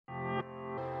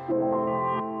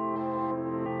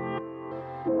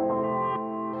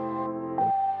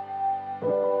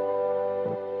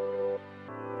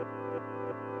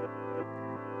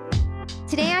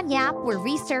Today on Yap, we're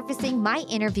resurfacing my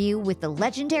interview with the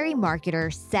legendary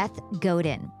marketer Seth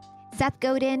Godin. Seth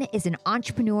Godin is an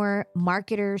entrepreneur,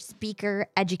 marketer, speaker,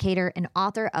 educator, and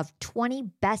author of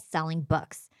 20 best-selling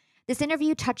books. This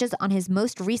interview touches on his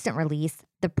most recent release,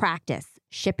 The Practice: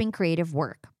 Shipping Creative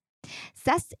Work.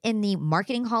 Seth's in the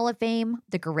Marketing Hall of Fame,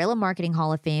 the Guerrilla Marketing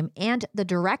Hall of Fame, and the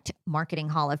Direct Marketing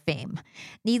Hall of Fame.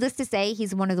 Needless to say,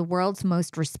 he's one of the world's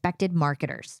most respected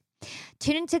marketers.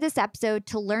 Tune into this episode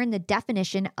to learn the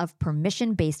definition of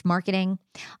permission-based marketing,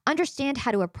 understand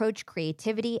how to approach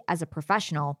creativity as a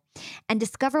professional, and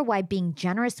discover why being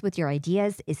generous with your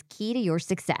ideas is key to your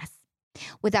success.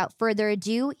 Without further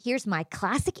ado, here's my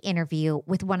classic interview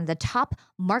with one of the top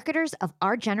marketers of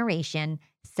our generation,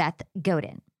 Seth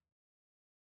Godin.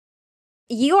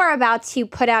 You are about to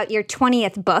put out your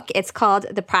 20th book. It's called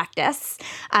The Practice.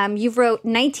 You've wrote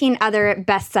 19 other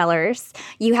bestsellers.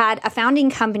 You had a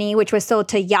founding company which was sold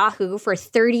to Yahoo for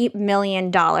 $30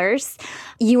 million.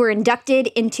 You were inducted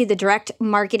into the Direct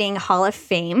Marketing Hall of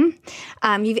Fame.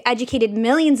 You've educated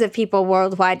millions of people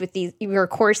worldwide with your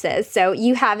courses. So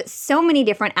you have so many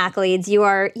different accolades. You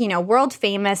are, world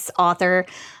famous author,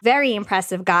 very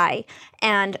impressive guy.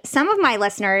 And some of my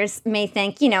listeners may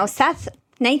think, Seth,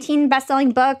 19 best-selling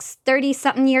books,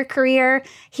 30-something year career.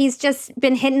 He's just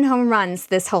been hitting home runs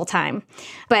this whole time.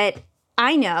 But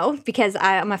I know, because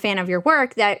I'm a fan of your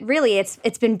work, that really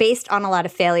it's been based on a lot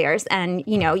of failures. And,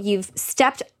 you've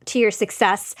stepped to your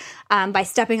success by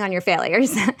stepping on your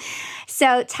failures.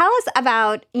 So tell us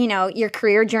about, your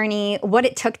career journey, what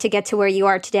it took to get to where you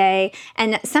are today,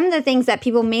 and some of the things that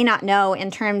people may not know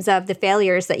in terms of the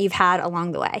failures that you've had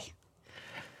along the way.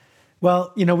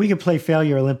 Well, we could play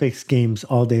failure Olympics games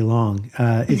all day long.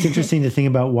 It's interesting to think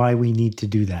about why we need to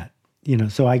do that.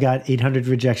 So I got 800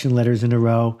 rejection letters in a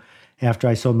row after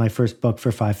I sold my first book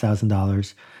for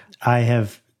 $5,000. I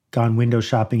have gone window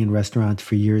shopping in restaurants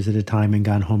for years at a time and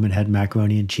gone home and had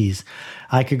macaroni and cheese.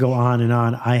 I could go on and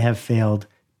on. I have failed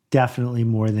definitely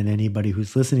more than anybody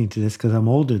who's listening to this because I'm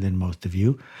older than most of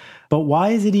you. But why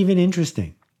is it even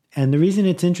interesting? And the reason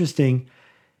it's interesting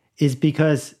is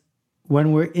because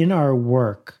when we're in our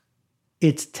work,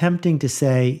 it's tempting to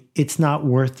say it's not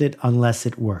worth it unless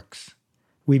it works.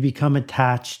 We become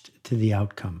attached to the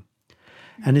outcome.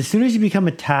 And as soon as you become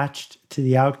attached to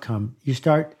the outcome, you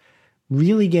start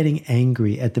really getting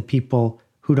angry at the people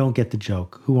who don't get the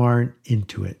joke, who aren't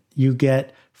into it. You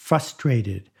get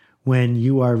frustrated when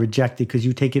you are rejected because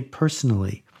you take it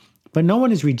personally. But no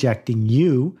one is rejecting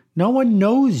you. No one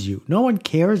knows you. No one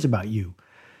cares about you.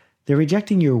 They're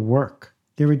rejecting your work.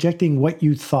 They're rejecting what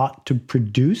you thought to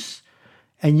produce,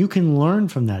 and you can learn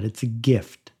from that. It's a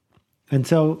gift. And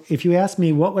so if you ask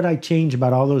me, what would I change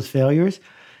about all those failures?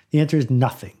 The answer is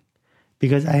nothing,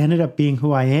 because I ended up being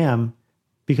who I am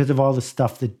because of all the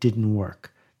stuff that didn't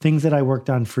work, things that I worked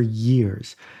on for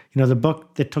years. The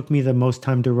book that took me the most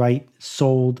time to write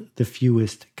sold the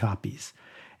fewest copies.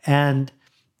 And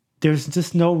there's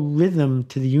just no rhythm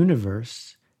to the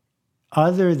universe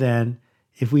other than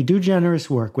if we do generous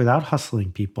work without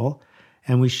hustling people,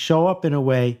 and we show up in a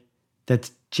way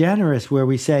that's generous, where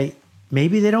we say,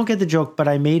 maybe they don't get the joke, but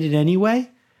I made it anyway,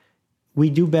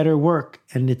 we do better work,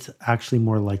 and it's actually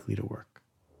more likely to work.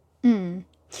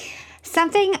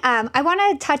 Something I want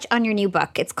to touch on your new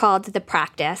book. It's called The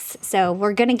Practice. So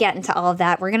we're going to get into all of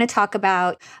that. We're going to talk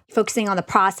about focusing on the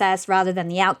process rather than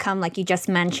the outcome, like you just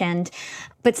mentioned.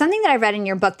 But something that I read in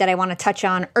your book that I want to touch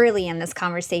on early in this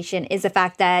conversation is the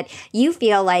fact that you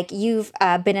feel like you've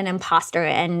been an imposter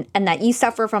and that you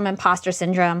suffer from imposter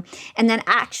syndrome. And then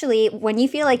actually, when you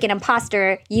feel like an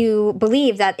imposter, you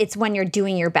believe that it's when you're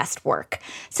doing your best work.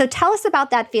 So tell us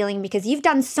about that feeling, because you've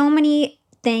done so many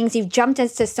things. You've jumped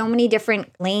into so many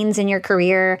different lanes in your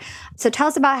career. So tell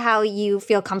us about how you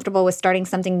feel comfortable with starting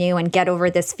something new and get over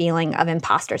this feeling of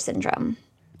imposter syndrome.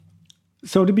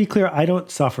 So to be clear, I don't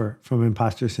suffer from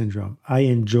imposter syndrome. I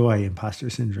enjoy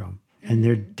imposter syndrome, and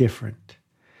they're different.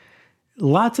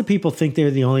 Lots of people think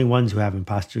they're the only ones who have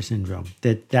imposter syndrome,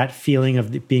 that feeling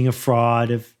of being a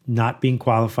fraud, of not being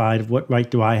qualified, of what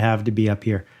right do I have to be up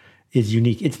here is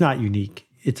unique. It's not unique.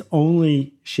 It's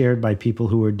only shared by people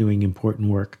who are doing important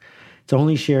work. It's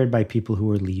only shared by people who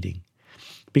are leading.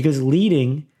 Because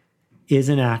leading is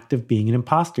an act of being an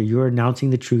imposter. You're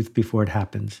announcing the truth before it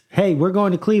happens. Hey, we're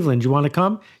going to Cleveland. You want to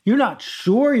come? You're not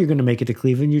sure you're going to make it to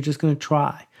Cleveland. You're just going to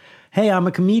try. Hey, I'm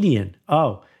a comedian.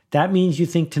 Oh, that means you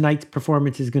think tonight's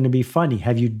performance is going to be funny.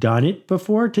 Have you done it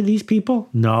before to these people?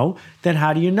 No. Then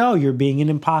how do you know you're being an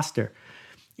imposter?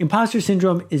 Imposter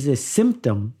syndrome is a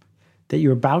symptom that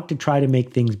you're about to try to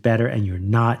make things better and you're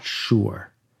not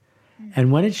sure.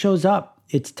 And when it shows up,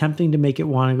 it's tempting to make it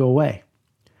want to go away.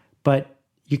 But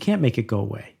you can't make it go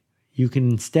away. You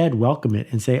can instead welcome it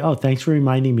and say, oh, thanks for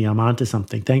reminding me I'm onto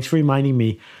something. Thanks for reminding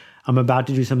me I'm about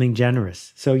to do something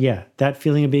generous. So yeah, that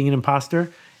feeling of being an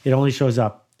imposter, it only shows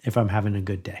up if I'm having a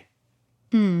good day.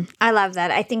 I love that.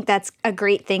 I think that's a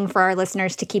great thing for our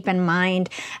listeners to keep in mind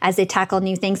as they tackle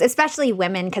new things, especially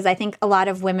women, because I think a lot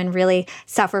of women really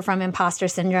suffer from imposter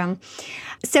syndrome.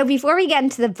 So before we get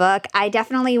into the book, I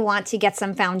definitely want to get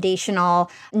some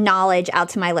foundational knowledge out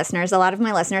to my listeners. A lot of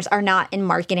my listeners are not in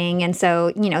marketing, and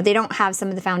so, they don't have some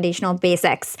of the foundational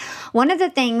basics. One of the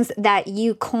things that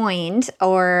you coined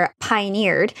or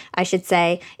pioneered, I should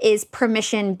say, is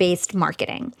permission-based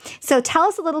marketing. So tell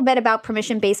us a little bit about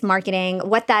permission-based marketing,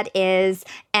 what that is,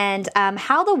 and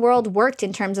how the world worked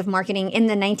in terms of marketing in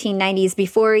the 1990s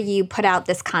before you put out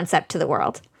this concept to the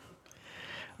world.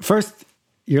 First,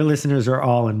 your listeners are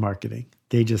all in marketing.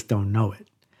 They just don't know it.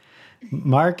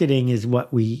 Marketing is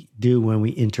what we do when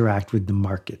we interact with the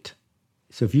market.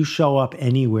 So if you show up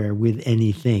anywhere with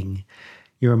anything,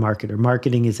 you're a marketer.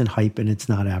 Marketing isn't hype and it's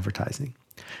not advertising.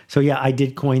 So yeah, I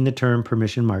did coin the term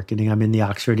permission marketing. I'm in the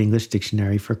Oxford English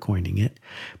Dictionary for coining it.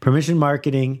 Permission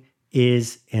marketing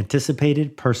is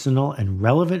anticipated, personal, and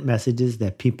relevant messages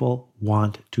that people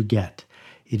want to get.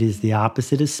 It is the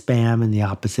opposite of spam and the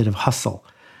opposite of hustle.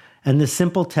 And the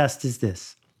simple test is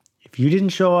this. If you didn't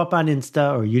show up on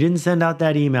Insta or you didn't send out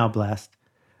that email blast,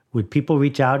 would people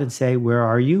reach out and say, where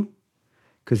are you?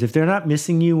 Because if they're not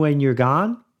missing you when you're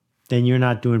gone, then you're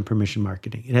not doing permission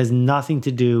marketing. It has nothing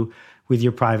to do with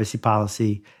your privacy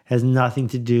policy, has nothing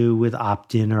to do with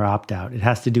opt-in or opt-out. It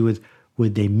has to do with,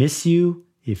 would they miss you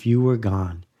if you were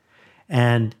gone?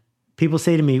 And people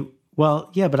say to me, well,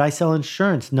 yeah, but I sell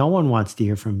insurance. No one wants to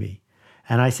hear from me.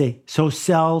 And I say, so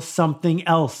sell something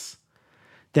else.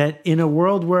 That in a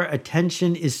world where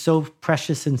attention is so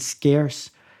precious and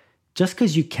scarce, just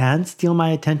because you can steal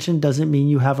my attention doesn't mean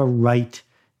you have a right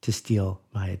to steal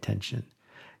my attention.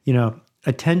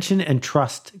 Attention and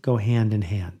trust go hand in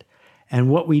hand. And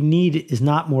what we need is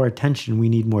not more attention, we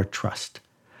need more trust.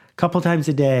 A couple times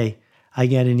a day, I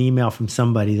get an email from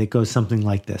somebody that goes something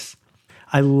like this.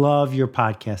 I love your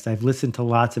podcast. I've listened to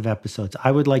lots of episodes.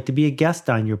 I would like to be a guest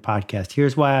on your podcast.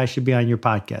 Here's why I should be on your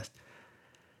podcast.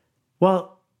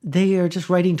 Well, they are just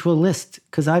writing to a list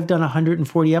because I've done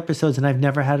 140 episodes and I've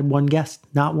never had one guest,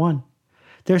 not one.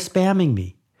 They're spamming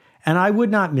me. And I would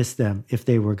not miss them if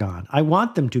they were gone. I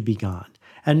want them to be gone.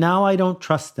 And now I don't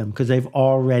trust them because they've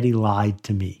already lied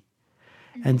to me.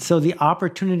 And so the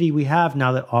opportunity we have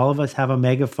now that all of us have a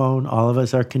megaphone, all of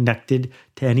us are connected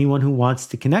to anyone who wants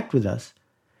to connect with us,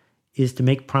 is to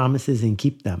make promises and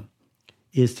keep them,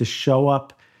 is to show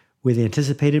up with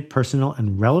anticipated, personal,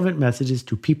 and relevant messages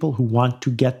to people who want to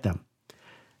get them.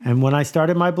 And when I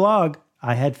started my blog,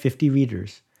 I had 50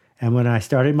 readers. And when I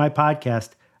started my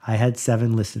podcast, I had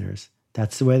 7 listeners.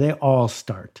 That's the way they all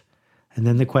start. And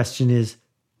then the question is,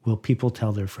 will people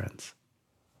tell their friends?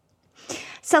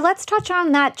 So let's touch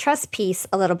on that trust piece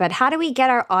a little bit. How do we get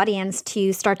our audience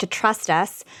to start to trust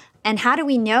us? And how do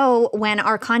we know when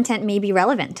our content may be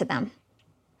relevant to them?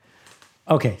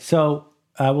 Okay, so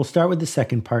we'll start with the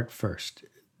second part first,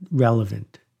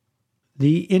 relevant.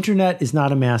 The internet is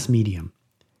not a mass medium.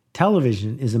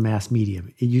 Television is a mass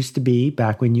medium. It used to be,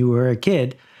 back when you were a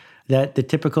kid, that the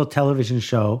typical television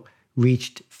show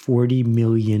reached 40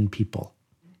 million people.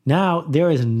 Now,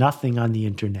 there is nothing on the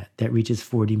internet that reaches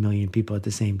 40 million people at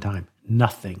the same time.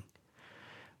 Nothing.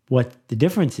 What the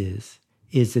difference is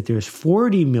that there's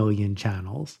 40 million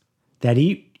channels that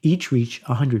each reach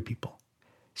 100 people.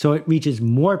 So it reaches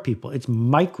more people. It's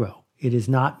micro. It is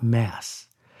not mass.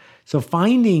 So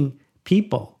finding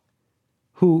people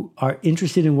who are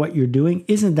interested in what you're doing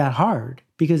isn't that hard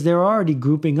because they're already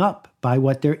grouping up by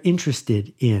what they're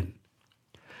interested in.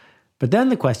 But then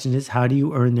the question is, how do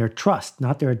you earn their trust?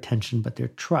 Not their attention, but their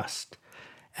trust.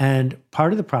 And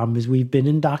part of the problem is we've been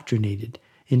indoctrinated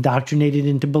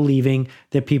into believing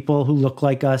that people who look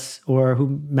like us or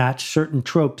who match certain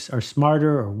tropes are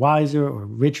smarter or wiser or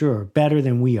richer or better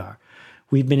than we are.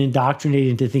 We've been indoctrinated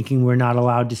into thinking we're not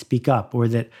allowed to speak up or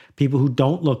that people who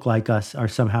don't look like us are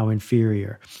somehow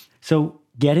inferior. So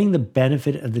getting the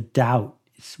benefit of the doubt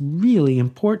is really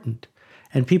important.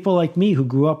 And people like me who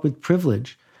grew up with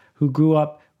privilege, who grew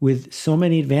up with so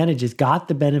many advantages, got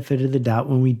the benefit of the doubt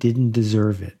when we didn't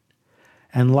deserve it.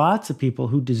 And lots of people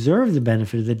who deserve the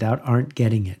benefit of the doubt aren't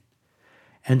getting it.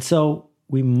 And so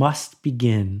we must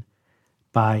begin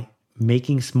by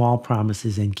making small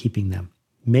promises and keeping them.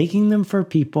 Making them for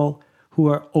people who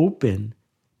are open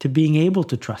to being able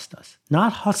to trust us,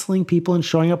 not hustling people and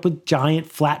showing up with giant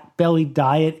flat belly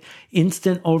diet,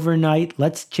 instant overnight,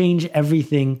 let's change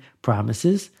everything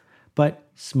promises, but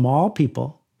small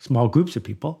people, small groups of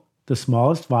people, the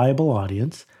smallest viable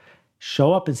audience,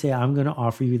 show up and say, I'm going to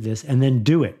offer you this, and then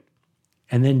do it,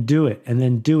 and then do it, and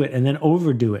then do it, and then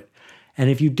overdo it.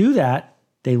 And if you do that,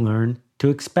 they learn to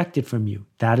expect it from you.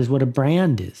 That is what a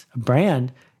brand is. A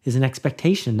brand is an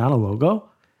expectation, not a logo.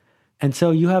 And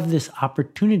so you have this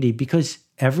opportunity because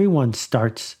everyone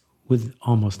starts with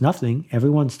almost nothing.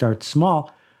 Everyone starts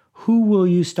small. Who will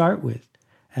you start with?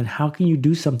 And how can you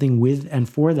do something with and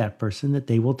for that person that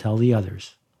they will tell the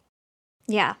others?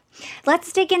 Yeah.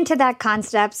 Let's dig into that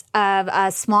concept of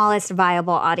a smallest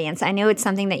viable audience. I know it's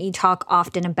something that you talk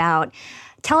often about.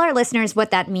 Tell our listeners what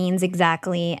that means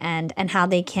exactly and how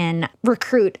they can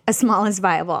recruit a smallest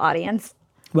viable audience.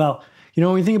 Well,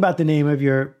 when you think about the name of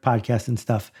your podcast and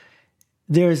stuff,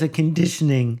 there's a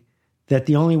conditioning that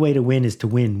the only way to win is to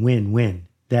win, win, win,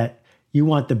 that you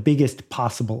want the biggest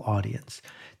possible audience.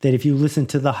 That if you listen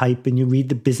to the hype and you read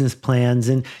the business plans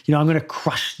and, I'm going to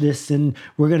crush this and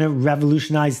we're going to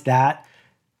revolutionize that.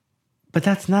 But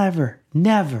that's never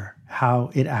how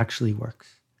it actually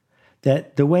works.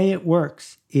 That the way it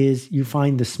works is you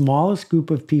find the smallest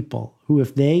group of people who,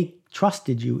 if they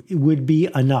trusted you, it would be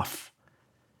enough.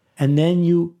 And then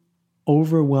you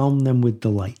overwhelm them with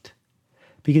delight.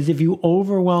 Because if you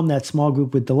overwhelm that small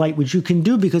group with delight, which you can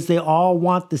do because they all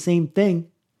want the same thing,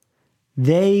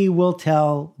 they will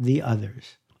tell the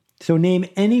others. So name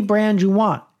any brand you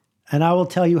want, and I will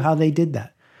tell you how they did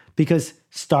that. Because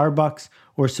Starbucks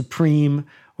or Supreme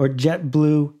or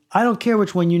JetBlue, I don't care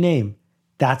which one you name,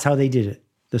 that's how they did it.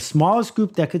 The smallest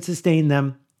group that could sustain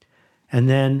them, and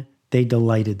then they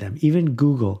delighted them. Even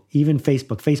Google, even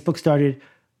Facebook. Facebook started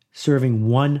serving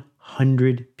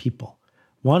 100 people.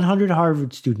 100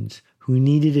 Harvard students who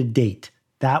needed a date.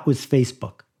 That was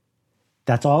Facebook.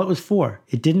 That's all it was for.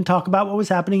 It didn't talk about what was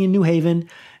happening in New Haven,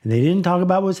 and they didn't talk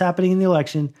about what was happening in the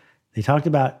election. They talked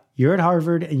about you're at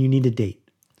Harvard and you need a date.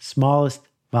 Smallest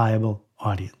viable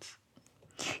audience.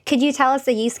 Could you tell us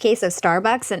the use case of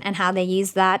Starbucks and how they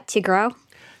use that to grow?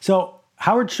 So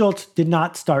Howard Schultz did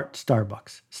not start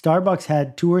Starbucks. Starbucks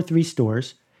had 2 or 3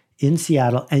 stores in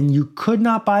Seattle, and you could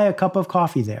not buy a cup of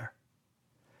coffee there.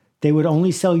 They would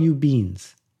only sell you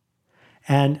beans.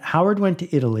 And Howard went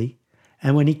to Italy,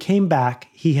 and when he came back,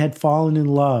 he had fallen in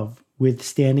love with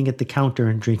standing at the counter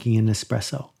and drinking an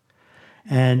espresso.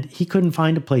 And he couldn't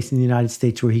find a place in the United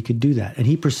States where he could do that. And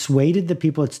he persuaded the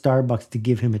people at Starbucks to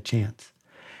give him a chance.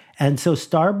 And so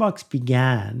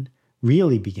Starbucks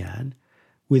really began,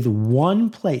 with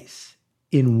one place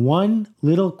in one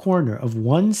little corner of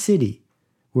one city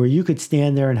where you could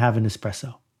stand there and have an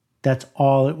espresso. That's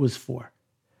all it was for.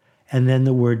 And then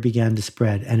the word began to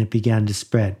spread, and it began to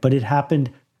spread. But it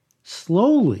happened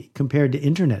slowly compared to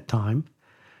internet time.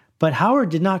 But Howard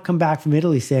did not come back from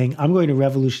Italy saying, I'm going to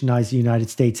revolutionize the United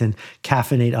States and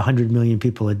caffeinate 100 million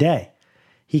people a day.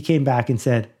 He came back and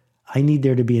said, I need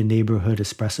there to be a neighborhood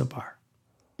espresso bar.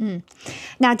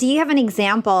 Now, do you have an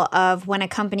example of when a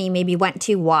company maybe went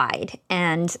too wide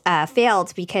and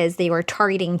failed because they were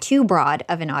targeting too broad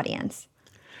of an audience?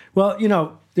 Well,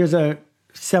 there's a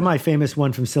semi-famous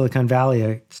one from Silicon Valley,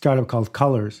 a startup called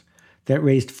Colors, that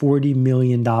raised $40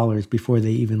 million before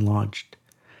they even launched.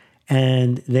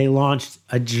 And they launched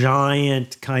a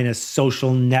giant kind of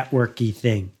social networky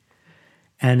thing.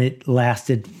 And it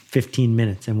lasted 15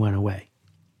 minutes and went away.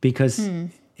 Because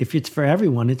if it's for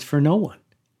everyone, it's for no one.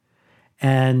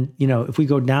 And, if we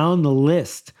go down the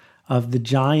list of the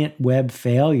giant web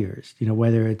failures,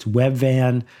 whether it's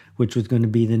Webvan, which was going to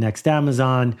be the next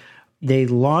Amazon, they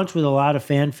launch with a lot of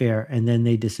fanfare and then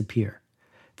they disappear.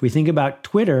 If we think about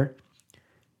Twitter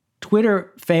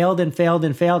failed and failed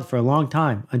and failed for a long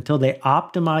time until they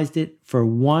optimized it for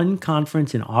one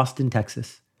conference in Austin,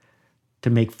 Texas, to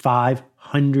make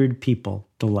 500 people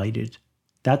delighted.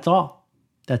 That's all.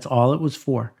 That's all it was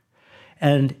for.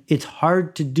 And it's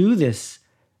hard to do this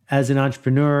as an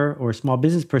entrepreneur or a small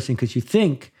business person because you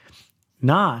think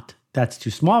not, that's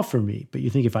too small for me, but you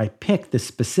think if I pick the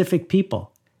specific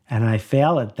people and I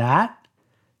fail at that,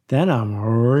 then I'm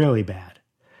really bad,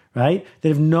 right? That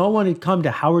if no one had come to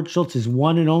Howard Schultz's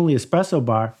one and only espresso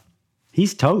bar,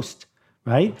 he's toast,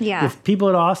 right? Yeah. If people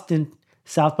at Austin,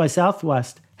 South by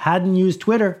Southwest, hadn't used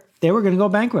Twitter, they were going to go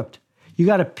bankrupt. You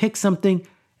got to pick something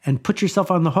and put yourself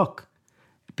on the hook.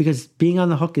 Because being on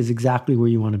the hook is exactly where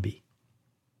you want to be.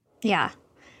 Yeah,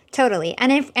 totally.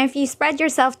 And if you spread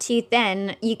yourself too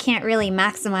thin, you can't really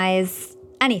maximize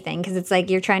anything because it's like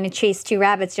you're trying to chase 2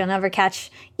 rabbits. You'll never catch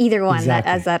either one,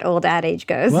 Exactly. as that old adage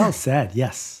goes. Well said,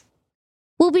 yes.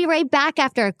 We'll be right back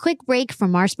after a quick break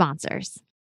from our sponsors.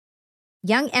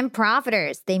 Young and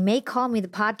Profiters, they may call me the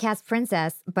podcast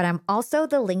princess, but I'm also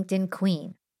the LinkedIn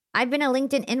queen. I've been a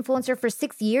LinkedIn influencer for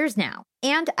 6 years now,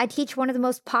 and I teach one of the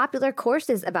most popular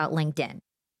courses about LinkedIn.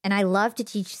 And I love to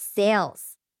teach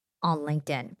sales on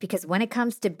LinkedIn because when it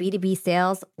comes to B2B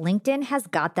sales, LinkedIn has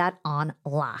got that on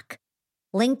lock.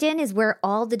 LinkedIn is where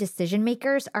all the decision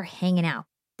makers are hanging out.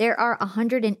 There are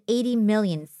 180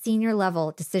 million senior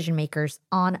level decision makers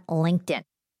on LinkedIn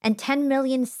and 10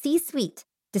 million C-suite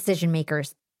decision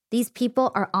makers. These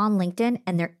people are on LinkedIn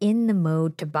and they're in the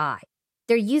mode to buy.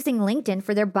 They're using LinkedIn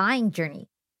for their buying journey,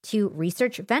 to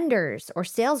research vendors or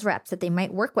sales reps that they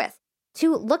might work with,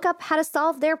 to look up how to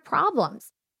solve their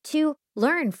problems, to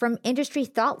learn from industry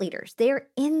thought leaders. They are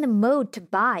in the mode to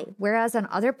buy, whereas on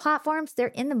other platforms, they're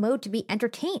in the mode to be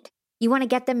entertained. You want to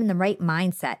get them in the right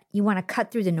mindset. You want to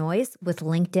cut through the noise with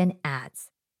LinkedIn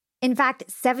ads. In fact,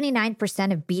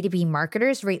 79% of B2B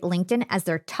marketers rate LinkedIn as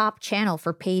their top channel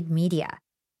for paid media.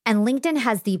 And LinkedIn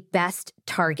has the best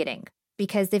targeting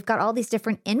because they've got all these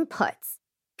different inputs.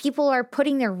 People are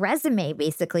putting their resume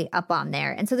basically up on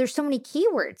there. And so there's so many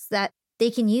keywords that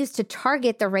they can use to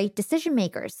target the right decision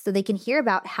makers so they can hear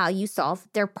about how you solve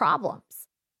their problems.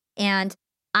 And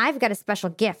I've got a special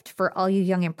gift for all you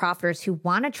young and profiters who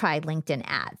want to try LinkedIn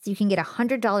ads. You can get a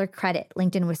 $100 credit.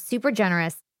 LinkedIn was super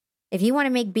generous. If you want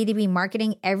to make B2B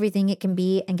marketing everything it can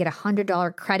be and get a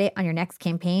 $100 credit on your next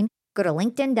campaign, go to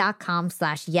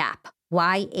linkedin.com/YAP,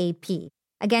 YAP.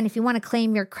 Again, if you want to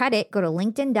claim your credit, go to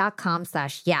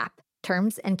linkedin.com/YAP.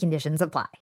 Terms and conditions apply.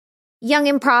 Young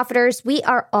and profiters, we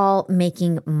are all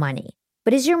making money.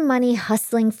 But is your money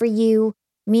hustling for you?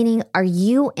 Meaning, are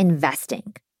you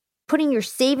investing? Putting your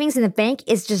savings in the bank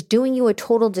is just doing you a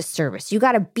total disservice. You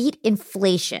got to beat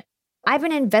inflation. I've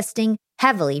been investing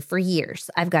heavily for years.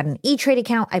 I've got an E-Trade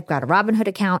account. I've got a Robinhood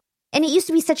account. And it used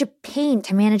to be such a pain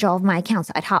to manage all of my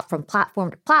accounts. I'd hop from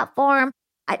platform to platform.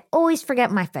 I'd always forget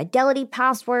my Fidelity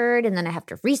password, and then I have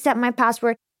to reset my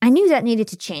password. I knew that needed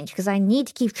to change because I need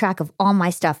to keep track of all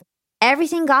my stuff.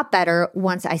 Everything got better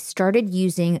once I started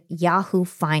using Yahoo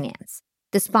Finance,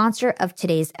 the sponsor of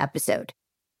today's episode.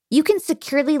 You can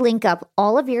securely link up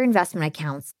all of your investment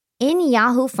accounts in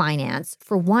Yahoo Finance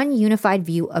for one unified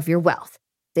view of your wealth.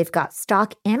 They've got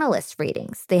stock analyst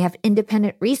ratings. They have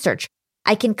independent research.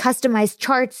 I can customize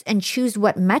charts and choose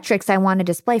what metrics I want to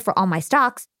display for all my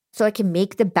stocks so I can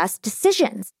make the best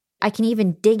decisions. I can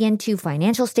even dig into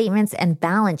financial statements and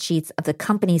balance sheets of the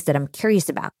companies that I'm curious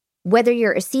about. Whether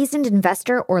you're a seasoned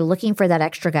investor or looking for that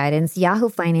extra guidance, Yahoo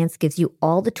Finance gives you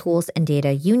all the tools and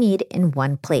data you need in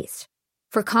one place.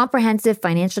 For comprehensive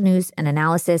financial news and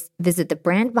analysis, visit the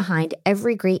brand behind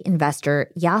every great investor,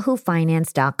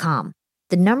 yahoofinance.com,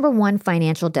 the #1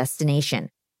 financial destination,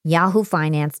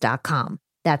 yahoofinance.com.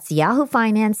 That's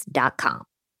yahoofinance.com.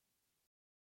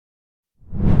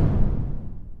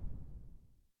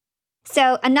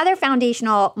 So another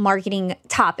foundational marketing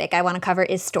topic I want to cover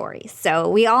is stories. So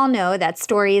we all know that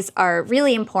stories are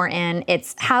really important.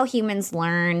 It's how humans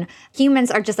learn.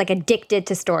 Humans are just like addicted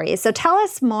to stories. So tell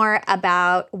us more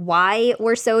about why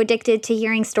we're so addicted to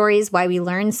hearing stories, why we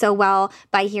learn so well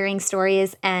by hearing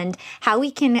stories, and how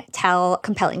we can tell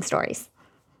compelling stories.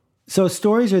 So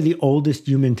stories are the oldest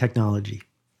human technology.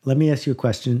 Let me ask you a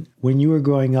question. When you were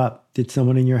growing up, did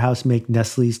someone in your house make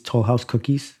Nestle's Toll House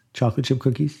cookies, chocolate chip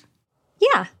cookies?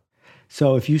 Yeah.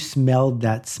 So if you smelled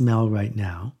that smell right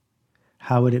now,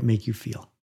 how would it make you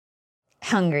feel?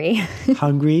 Hungry.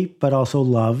 Hungry, but also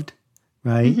loved,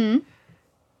 right? Mm-hmm.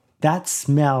 That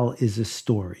smell is a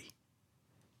story.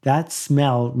 That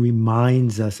smell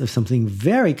reminds us of something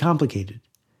very complicated.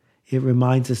 It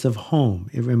reminds us of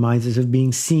home. It reminds us of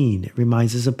being seen. It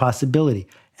reminds us of possibility.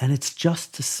 And it's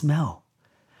just a smell.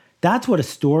 That's what a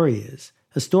story is.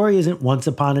 A story isn't once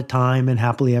upon a time and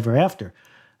happily ever after.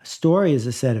 A story is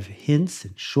a set of hints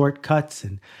and shortcuts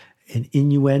and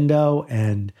innuendo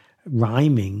and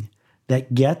rhyming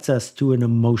that gets us to an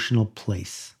emotional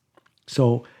place.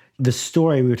 So the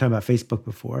story, we were talking about Facebook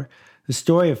before, the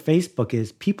story of Facebook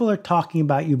is people are talking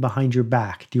about you behind your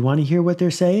back. Do you want to hear what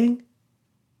they're saying?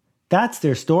 That's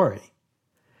their story.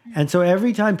 And so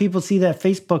every time people see that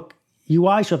Facebook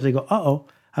UI show up, they go, uh-oh,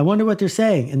 I wonder what they're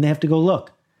saying. And they have to go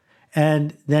look.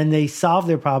 And then they solve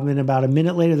their problem. And about a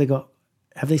minute later, they go,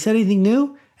 have they said anything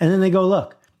new? And then they go,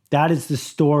 look, that is the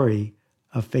story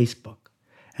of Facebook.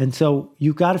 And so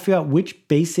you've got to figure out which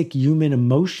basic human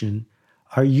emotion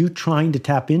are you trying to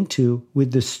tap into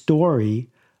with the story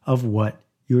of what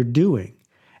you're doing.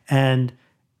 And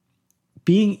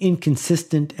being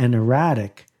inconsistent and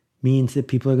erratic means that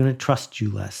people are going to trust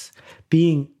you less.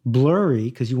 Being blurry,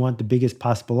 because you want the biggest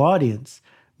possible audience,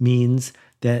 means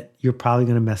that you're probably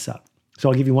going to mess up. So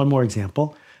I'll give you one more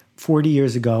example. 40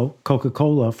 years ago,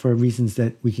 Coca-Cola, for reasons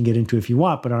that we can get into if you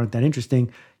want, but aren't that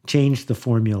interesting, changed the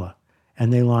formula.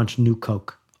 And they launched New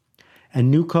Coke. And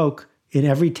New Coke, in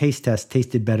every taste test,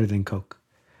 tasted better than Coke.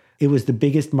 It was the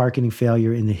biggest marketing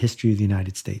failure in the history of the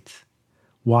United States.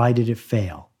 Why did it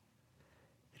fail?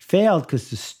 It failed because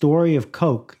the story of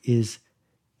Coke is,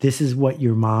 this is what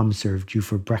your mom served you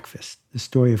for breakfast. The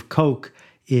story of Coke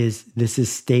is, this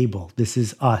is stable, this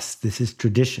is us, this is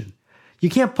tradition. You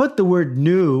can't put the word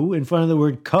new in front of the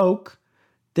word Coke.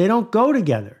 They don't go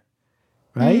together,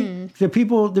 right?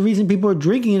 The reason people are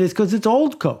drinking it is because it's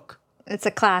old Coke. It's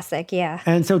a classic, yeah.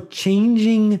 And so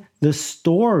changing the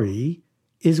story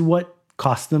is what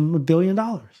cost them $1 billion.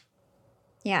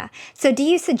 Yeah. So do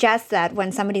you suggest that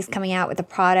when somebody's coming out with a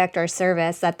product or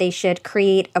service that they should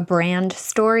create a brand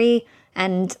story?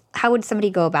 And how would somebody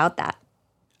go about that?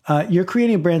 You're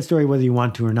creating a brand story whether you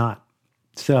want to or not.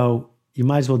 So you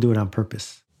might as well do it on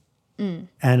purpose. And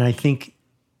I think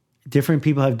different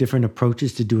people have different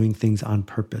approaches to doing things on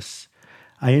purpose.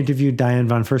 I interviewed Diane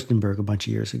von Furstenberg a bunch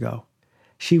of years ago.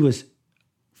 She was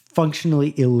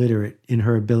functionally illiterate in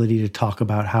her ability to talk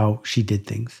about how she did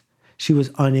things. She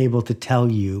was unable to tell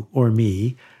you or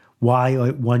me why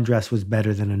one dress was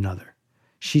better than another.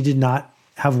 She did not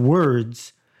have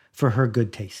words for her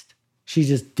good taste. She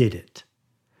just did it.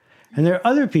 And there are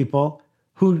other people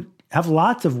who have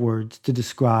lots of words to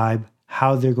describe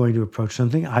how they're going to approach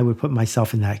something. I would put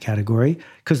myself in that category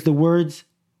because the words,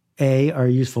 A, are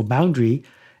a useful boundary,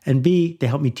 and B, they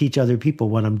help me teach other people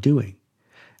what I'm doing.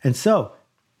 And so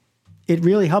it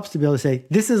really helps to be able to say,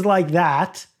 this is like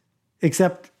that,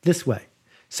 except this way.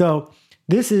 So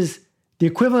this is the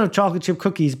equivalent of chocolate chip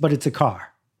cookies, but it's a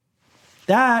car.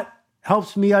 That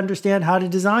helps me understand how to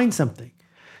design something.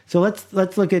 So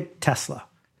let's look at Tesla.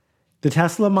 The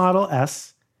Tesla Model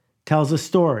S tells a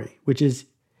story, which is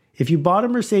if you bought a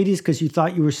Mercedes because you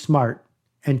thought you were smart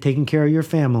and taking care of your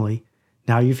family,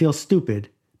 now you feel stupid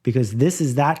because this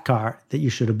is that car that you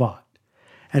should have bought.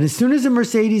 And as soon as a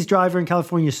Mercedes driver in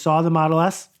California saw the Model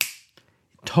S,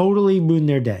 it totally ruined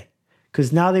their day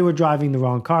because now they were driving the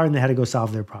wrong car and they had to go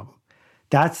solve their problem.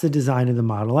 That's the design of the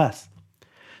Model S.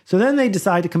 So then they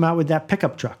decided to come out with that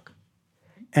pickup truck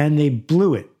and they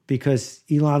blew it because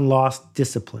Elon lost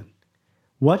discipline.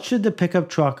 What should the pickup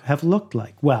truck have looked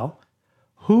like? Well,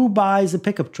 who buys a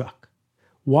pickup truck?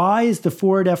 Why is the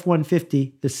Ford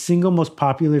F-150 the single most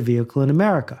popular vehicle in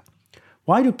America?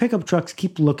 Why do pickup trucks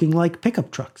keep looking like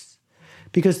pickup trucks?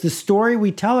 Because the story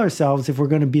we tell ourselves if we're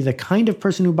going to be the kind of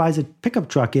person who buys a pickup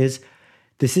truck is,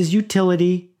 this is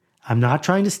utility. I'm not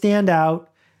trying to stand out.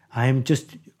 I am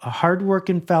just a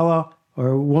hardworking fellow or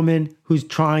a woman who's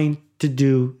trying to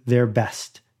do their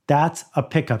best. That's a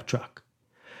pickup truck.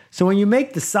 So when you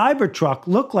make the Cybertruck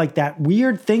look like that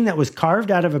weird thing that was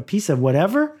carved out of a piece of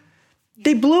whatever,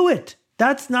 they blew it.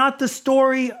 That's not the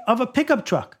story of a pickup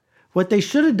truck. What they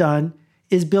should have done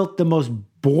is built the most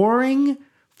boring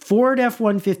Ford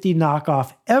F-150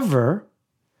 knockoff ever,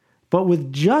 but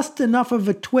with just enough of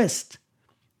a twist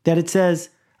that it says,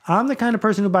 I'm the kind of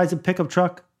person who buys a pickup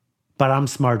truck, but I'm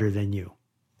smarter than you.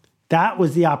 That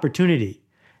was the opportunity,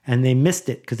 and they missed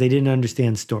it because they didn't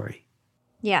understand story.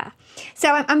 Yeah. So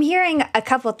I'm hearing a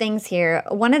couple things here.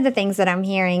 One of the things that I'm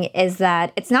hearing is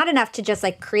that it's not enough to just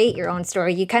like create your own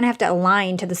story. You kind of have to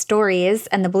align to the stories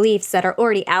and the beliefs that are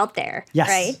already out there. Yes.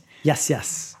 Right?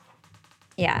 Yes.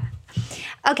 Yeah.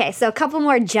 Okay, so a couple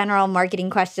more general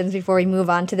marketing questions before we move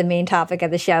on to the main topic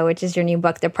of the show, which is your new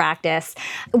book, The Practice.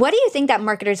 What do you think that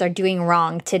marketers are doing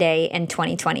wrong today in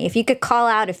 2020? If you could call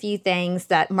out a few things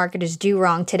that marketers do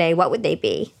wrong today, what would they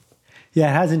be?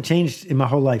 Yeah, it hasn't changed in my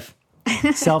whole life.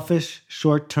 Selfish,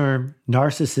 short-term,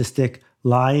 narcissistic,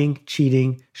 lying,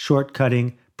 cheating,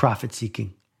 shortcutting,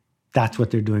 profit-seeking. That's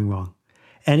what they're doing wrong.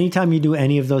 Anytime you do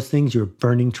any of those things, you're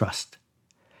burning trust.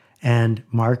 And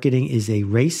marketing is a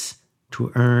race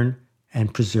to earn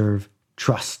and preserve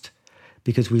trust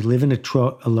because we live in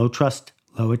a low trust,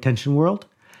 low attention world.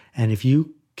 And if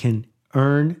you can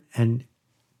earn and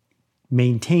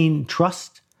maintain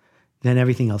trust, then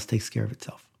everything else takes care of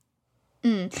itself.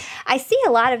 I see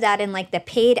a lot of that in like the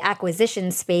paid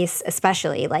acquisition space,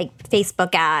 especially like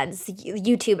Facebook ads,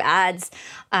 YouTube ads,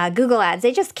 Google ads.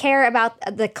 They just care about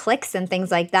the clicks and things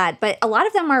like that. But a lot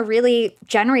of them are really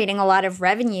generating a lot of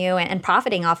revenue and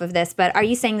profiting off of this. But are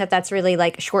you saying that that's really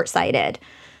like short-sighted?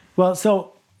 Well,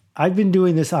 so I've been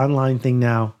doing this online thing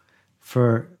now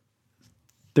for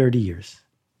 30 years.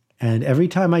 And every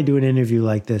time I do an interview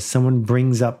like this, someone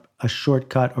brings up a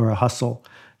shortcut or a hustle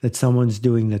that someone's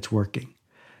doing that's working.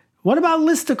 What about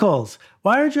listicles?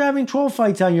 Why aren't you having troll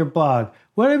fights on your blog?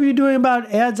 What are you doing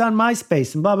about ads on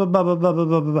MySpace and blah, blah, blah, blah, blah, blah,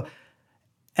 blah, blah.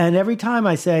 And every time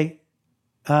I say,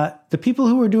 the people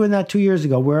who were doing that 2 years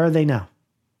ago, where are they now?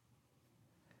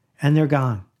 And they're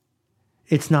gone.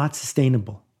 It's not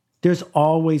sustainable. There's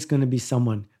always going to be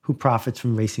someone who profits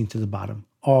from racing to the bottom.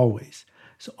 Always.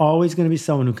 There's always going to be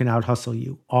someone who can out-hustle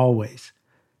you. Always.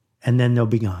 And then they'll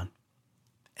be gone.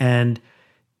 And,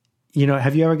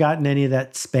 have you ever gotten any of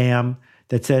that spam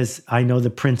that says, I know the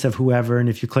prince of whoever, and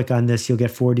if you click on this, you'll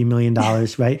get $40 million,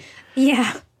 right?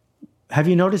 Yeah. Have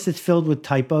you noticed it's filled with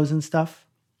typos and stuff?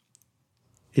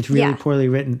 It's really poorly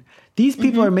written. These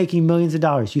people are making millions of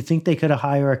dollars. You think they could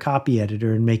hire a copy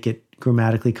editor and make it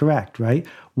grammatically correct, right?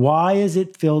 Why is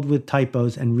it filled with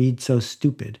typos and read so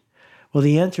stupid? Well,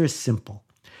 the answer is simple.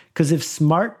 Because if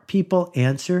smart people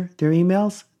answer their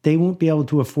emails, they won't be able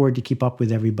to afford to keep up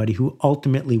with everybody who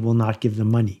ultimately will not give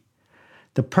them money.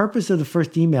 The purpose of the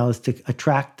first email is to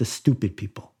attract the stupid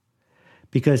people,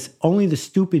 because only the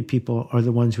stupid people are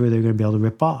the ones who they're going to be able to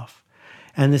rip off.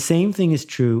 And the same thing is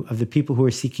true of the people who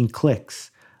are seeking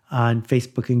clicks on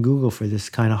Facebook and Google for this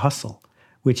kind of hustle,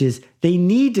 which is they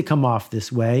need to come off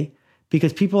this way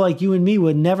because people like you and me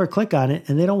would never click on it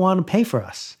and they don't want to pay for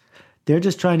us. They're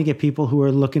just trying to get people who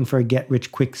are looking for a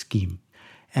get-rich-quick scheme.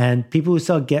 And people who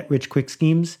sell get-rich-quick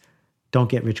schemes don't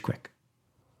get rich quick.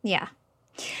 Yeah.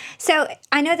 So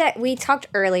I know that we talked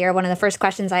earlier, one of the first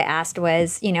questions I asked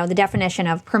was, the definition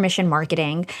of permission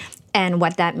marketing and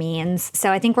what that means.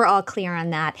 So I think we're all clear on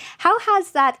that. How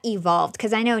has that evolved?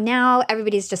 Because I know now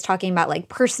everybody's just talking about like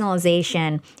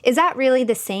personalization. Is that really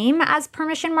the same as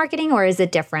permission marketing, or is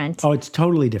it different? Oh, it's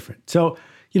totally different. So,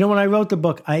 when I wrote the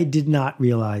book, I did not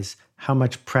realize how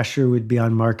much pressure would be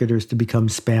on marketers to become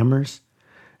spammers.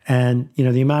 And,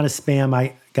 the amount of spam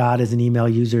I got as an email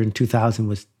user in 2000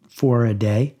 was 4 a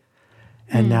day.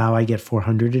 And now I get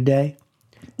 400 a day.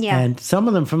 Yeah. And some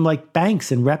of them from like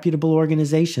banks and reputable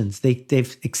organizations.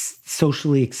 They've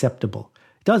socially acceptable.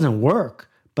 It doesn't work,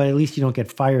 but at least you don't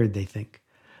get fired, they think.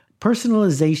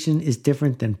 Personalization is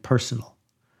different than personal.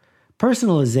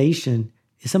 Personalization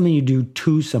is something you do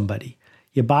to somebody.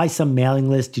 You buy some mailing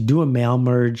list, you do a mail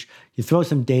merge, you throw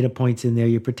some data points in there,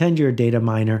 you pretend you're a data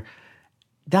miner.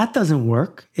 That doesn't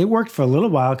work. It worked for a little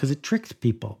while because it tricked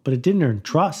people, but it didn't earn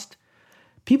trust.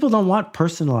 People don't want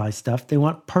personalized stuff. They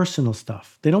want personal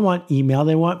stuff. They don't want email.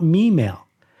 They want me-mail.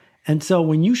 And so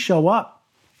when you show up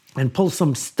and pull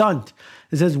some stunt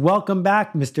that says, welcome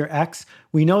back, Mr. X.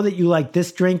 We know that you like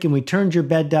this drink and we turned your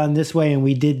bed down this way and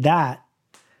we did that.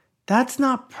 That's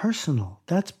not personal.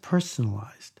 That's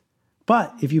personalized.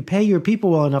 But if you pay your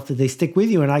people well enough that they stick with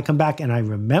you and I come back and I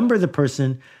remember the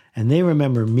person and they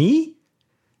remember me,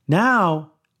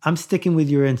 now I'm sticking with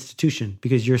your institution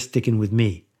because you're sticking with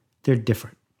me. They're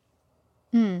different.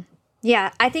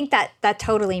 Yeah, I think that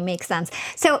totally makes sense.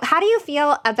 So how do you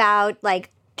feel about like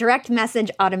direct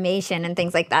message automation and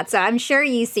things like that? So I'm sure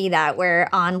you see that where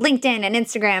on LinkedIn and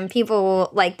Instagram, people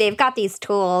like they've got these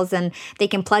tools and they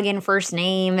can plug in first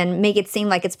name and make it seem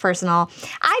like it's personal.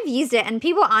 I've used it and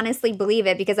people honestly believe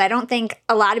it because I don't think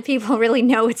a lot of people really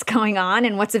know what's going on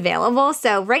and what's available.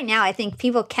 So right now, I think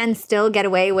people can still get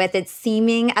away with it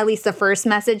seeming, at least the first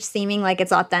message, seeming like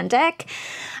it's authentic.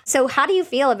 So how do you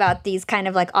feel about these kind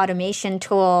of like automation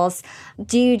tools?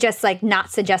 Do you just like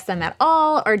not suggest them at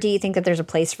all? Or do you think that there's a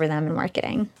place for them in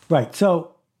marketing? Right.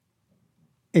 So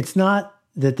it's not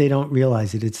that they don't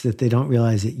realize it. It's that they don't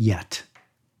realize it yet.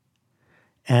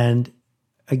 And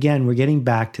again, we're getting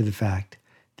back to the fact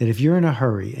that if you're in a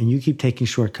hurry and you keep taking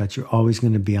shortcuts, you're always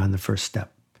going to be on the first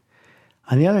step.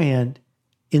 On the other hand,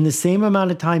 in the same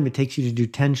amount of time it takes you to do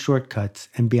 10 shortcuts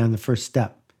and be on the first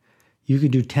step, you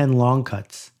could do 10 long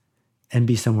cuts and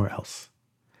be somewhere else.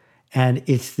 And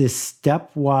it's this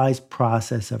stepwise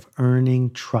process of earning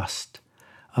trust,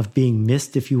 of being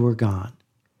missed if you were gone.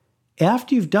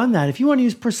 After you've done that, if you want to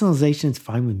use personalization, it's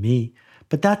fine with me,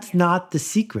 but that's not the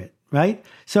secret, right?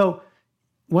 So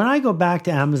when I go back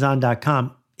to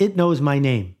Amazon.com, it knows my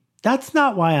name. That's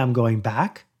not why I'm going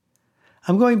back.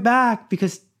 I'm going back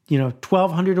because,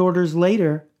 1,200 orders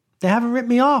later, they haven't ripped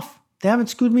me off. They haven't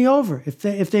screwed me over. If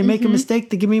they make a mistake,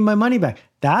 they give me my money back.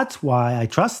 That's why I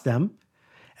trust them.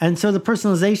 And so the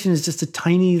personalization is just a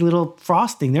tiny little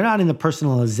frosting. They're not in the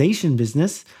personalization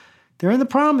business. They're in the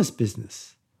promise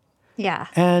business. Yeah.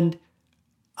 And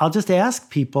I'll just ask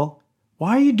people,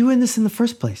 why are you doing this in the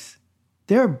first place?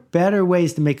 There are better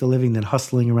ways to make a living than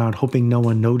hustling around hoping no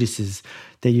one notices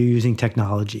that you're using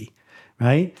technology,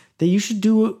 right? That you should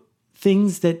do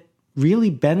things that really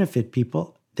benefit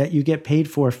people that you get paid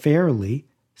for fairly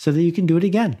so that you can do it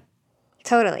again.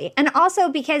 Totally. And also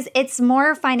because it's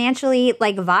more financially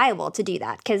like viable to do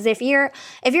that. Because if you're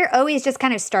always just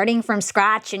kind of starting from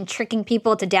scratch and tricking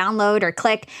people to download or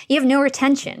click, you have no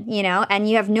retention, and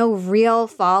you have no real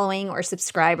following or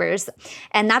subscribers.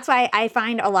 And that's why I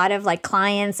find a lot of like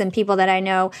clients and people that I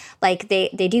know, like they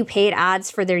do paid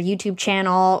ads for their YouTube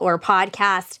channel or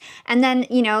podcast. And then,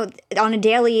 on a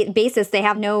daily basis, they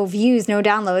have no views, no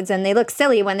downloads, and they look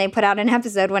silly when they put out an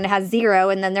episode when it has 0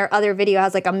 and then their other video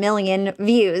has like 1 million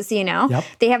views. Yep.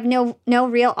 They have no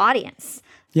real audience.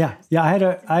 Yeah.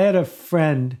 I had a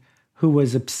friend who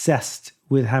was obsessed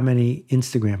with how many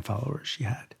Instagram followers she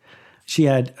had. She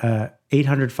had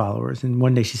 800 followers, and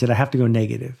one day she said, "I have to go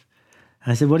negative."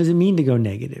 And I said, "What does it mean to go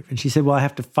negative?" And she said, "Well, I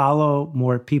have to follow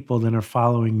more people than are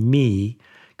following me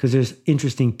because there's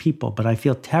interesting people, but I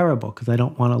feel terrible because I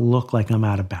don't want to look like I'm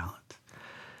out of balance."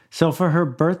 So for her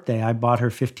birthday, I bought her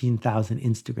 15,000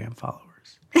 Instagram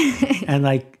followers. And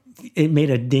like, it made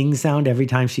a ding sound every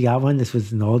time she got one. This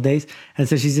was in the old days. And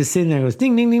so she's just sitting there and goes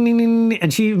ding, ding, ding, ding, ding.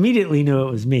 And she immediately knew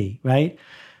it was me, right?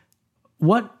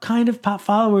 What kind of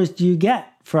followers do you get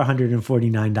for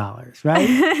 $149,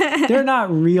 right? They're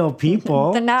not real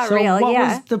people. They're not so real, what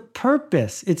yeah. was the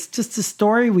purpose? It's just a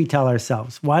story we tell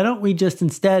ourselves. Why don't we just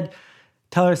instead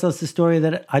tell ourselves the story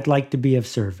that I'd like to be of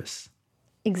service?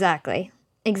 Exactly.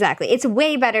 It's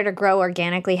way better to grow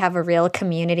organically, have a real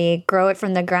community, grow it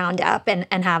from the ground up and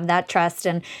have that trust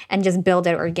and just build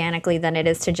it organically than it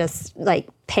is to just like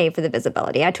pay for the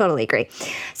visibility. I totally agree.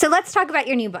 So let's talk about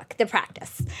your new book, The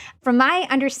Practice. From my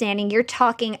understanding, you're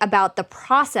talking about the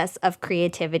process of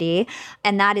creativity,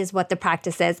 and that is what The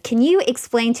Practice is. Can you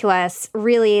explain to us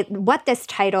really what this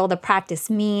title, The Practice,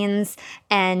 means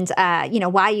and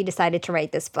why you decided to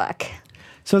write this book?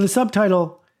 So the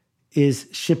subtitle is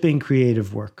Shipping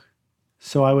Creative Work.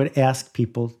 So I would ask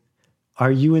people,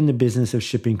 are you in the business of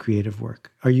shipping creative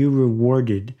work? Are you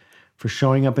rewarded for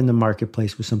showing up in the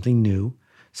marketplace with something new,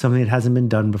 something that hasn't been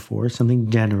done before, something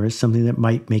generous, something that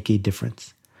might make a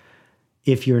difference?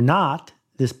 If you're not,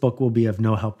 this book will be of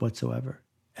no help whatsoever.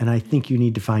 And I think you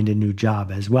need to find a new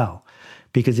job as well.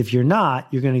 Because if you're not,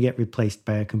 you're going to get replaced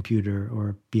by a computer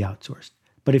or be outsourced.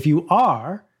 But if you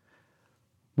are,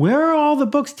 where are all the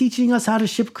books teaching us how to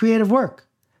ship creative work,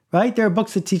 right? There are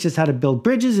books that teach us how to build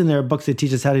bridges, and there are books that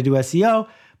teach us how to do SEO.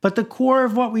 But the core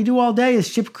of what we do all day is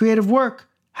ship creative work.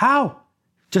 How?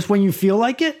 Just when you feel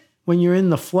like it? When you're in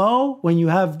the flow? When you're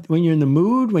in the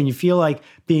mood? When you feel like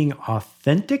being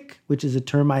authentic, which is a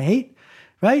term I hate,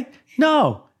 right?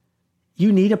 No.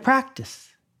 You need a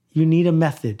practice. You need a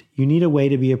method. You need a way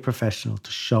to be a professional,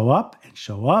 to show up and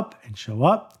show up and show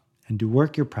up and do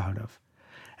work you're proud of.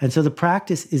 And so the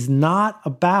practice is not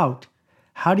about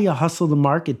how do you hustle the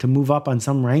market to move up on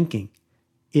some ranking.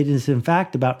 It is, in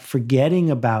fact, about forgetting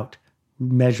about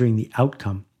measuring the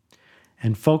outcome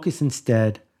and focus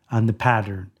instead on the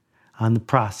pattern, on the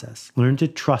process. Learn to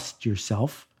trust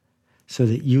yourself so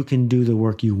that you can do the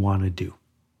work you want to do.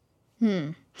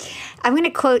 I'm going to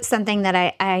quote something that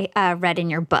I read in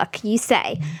your book. You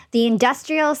say, the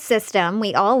industrial system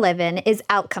we all live in is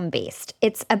outcome-based.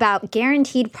 It's about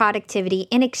guaranteed productivity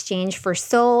in exchange for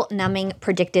soul-numbing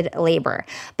predicted labor.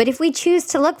 But if we choose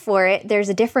to look for it, there's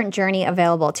a different journey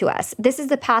available to us. This is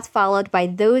the path followed by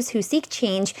those who seek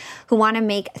change, who want to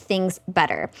make things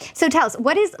better. So tell us,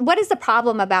 what is the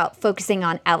problem about focusing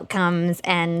on outcomes,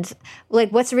 and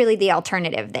like what's really the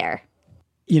alternative there?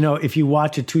 If you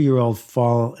watch a 2-year-old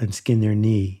fall and skin their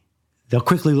knee, they'll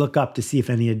quickly look up to see if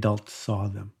any adults saw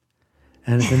them.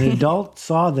 And if an adult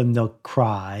saw them, they'll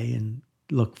cry and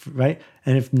look, right?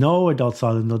 And if no adult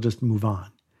saw them, they'll just move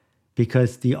on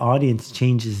because the audience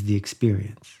changes the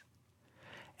experience.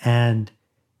 And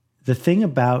the thing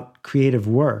about creative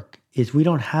work is we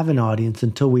don't have an audience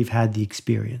until we've had the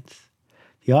experience.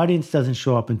 The audience doesn't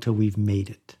show up until we've made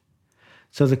it.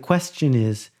 So the question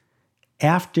is,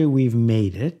 after we've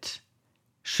made it,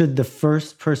 should the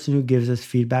first person who gives us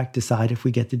feedback decide if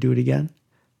we get to do it again?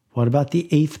 What about the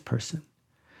 8th person?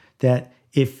 That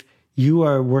if you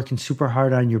are working super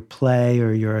hard on your play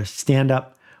or you're a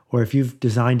stand-up, or if you've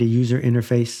designed a user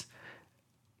interface,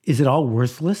 is it all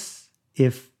worthless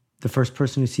if the first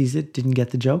person who sees it didn't get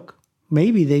the joke?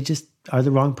 Maybe they just are the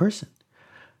wrong person.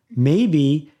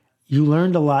 Maybe you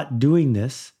learned a lot doing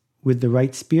this with the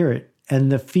right spirit, and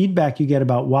the feedback you get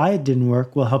about why it didn't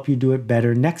work will help you do it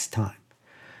better next time.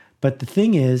 But the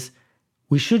thing is,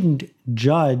 we shouldn't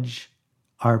judge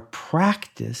our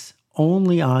practice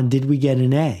only on did we get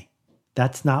an A.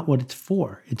 That's not what it's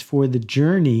for. It's for the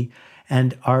journey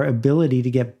and our ability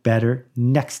to get better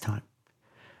next time.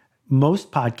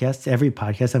 Most podcasts, every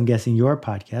podcast, I'm guessing your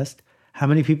podcast, how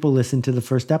many people listen to the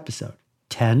first episode?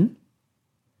 10?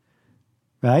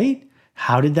 right?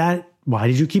 Why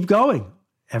did you keep going?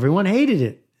 Everyone hated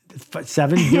it.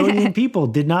 7 billion people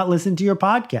did not listen to your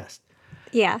podcast.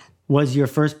 Yeah. Was your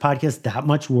first podcast that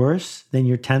much worse than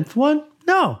your 10th one?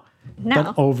 No.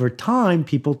 But over time,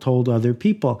 people told other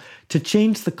people. To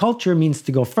change the culture means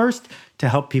to go first, to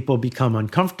help people become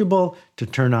uncomfortable, to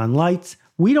turn on lights.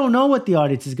 We don't know what the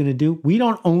audience is going to do. We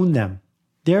don't own them.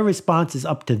 Their response is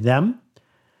up to them.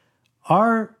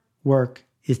 Our work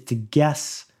is to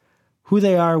guess who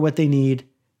they are, what they need,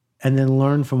 and then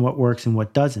learn from what works and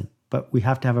what doesn't. But we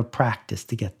have to have a practice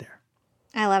to get there.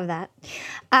 I love that.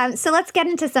 So let's get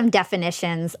into some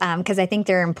definitions because I think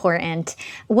they're important.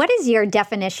 What is your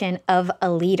definition of a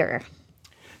leader?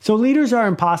 So leaders are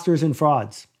imposters and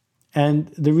frauds. And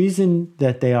the reason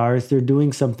that they are is they're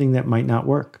doing something that might not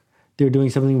work. They're doing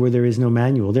something where there is no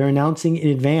manual. They're announcing in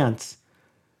advance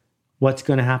what's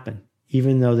going to happen,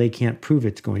 even though they can't prove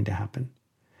it's going to happen.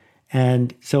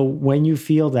 And so when you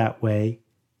feel that way,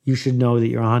 you should know that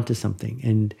you're onto something.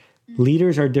 And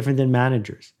leaders are different than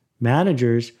managers.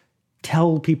 Managers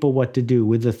tell people what to do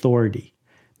with authority.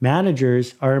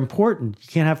 Managers are important. You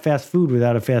can't have fast food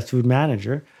without a fast food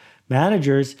manager.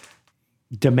 Managers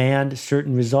demand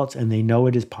certain results and they know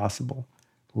it is possible.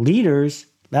 Leaders,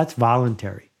 that's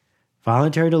voluntary.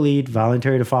 Voluntary to lead,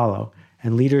 voluntary to follow.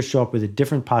 And leaders show up with a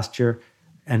different posture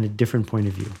and a different point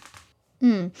of view.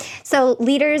 So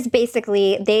leaders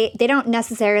basically, they don't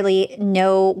necessarily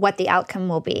know what the outcome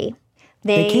will be.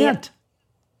 They can't.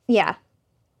 Yeah.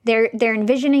 They're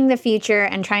envisioning the future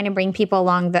and trying to bring people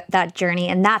along that journey,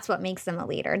 and that's what makes them a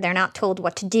leader. They're not told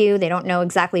what to do. They don't know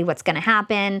exactly what's going to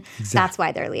happen. Exactly. That's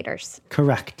why they're leaders.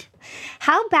 Correct.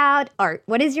 How about art?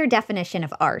 What is your definition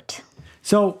of art?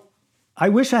 So I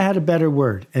wish I had a better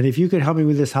word, and if you could help me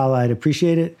with this, Hala, I'd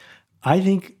appreciate it. I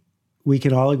think we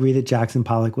can all agree that Jackson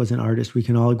Pollock was an artist. We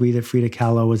can all agree that Frida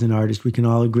Kahlo was an artist. We can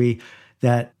all agree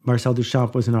that Marcel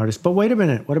Duchamp was an artist. But wait a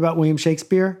minute, what about William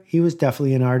Shakespeare? He was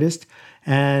definitely an artist.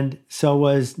 And so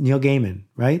was Neil Gaiman,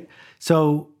 right?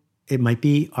 So it might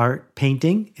be art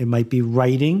painting, it might be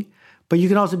writing, but you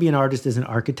can also be an artist as an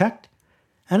architect.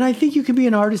 And I think you can be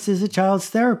an artist as a child's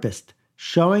therapist,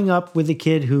 showing up with a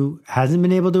kid who hasn't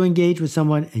been able to engage with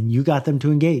someone and you got them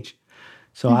to engage.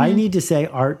 So I need to say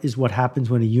art is what happens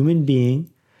when a human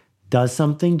being does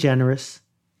something generous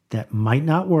that might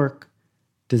not work,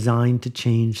 designed to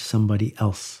change somebody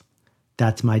else.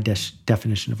 That's my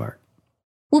definition of art.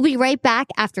 We'll be right back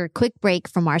after a quick break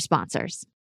from our sponsors.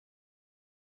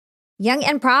 Young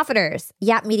and Profiters.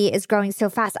 Yap Media is growing so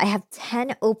fast. I have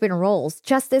 10 open roles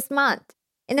just this month.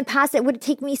 In the past, it would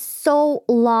take me so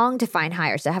long to find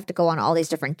hires. I have to go on all these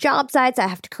different job sites. I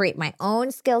have to create my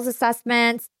own skills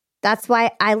assessments. That's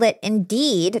why I let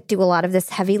Indeed do a lot of this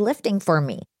heavy lifting for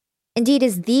me. Indeed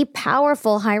is the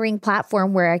powerful hiring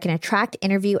platform where I can attract,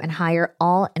 interview, and hire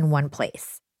all in one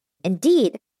place.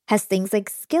 Indeed has things like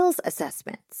skills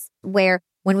assessments, where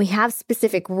when we have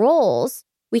specific roles,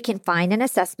 we can find an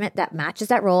assessment that matches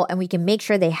that role and we can make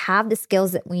sure they have the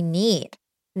skills that we need.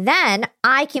 Then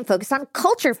I can focus on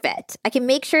culture fit. I can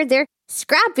make sure they're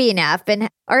scrappy enough and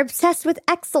are obsessed with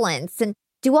excellence and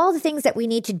do all the things that we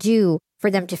need to do for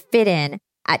them to fit in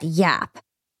at Yap.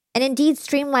 And Indeed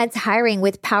streamlines hiring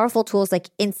with powerful tools like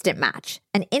Instant Match.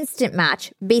 An Instant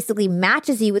Match basically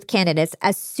matches you with candidates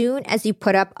as soon as you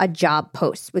put up a job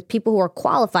post with people who are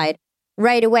qualified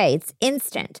right away. It's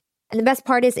instant. And the best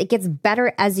part is it gets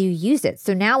better as you use it.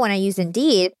 So now when I use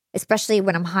Indeed, especially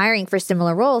when I'm hiring for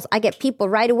similar roles, I get people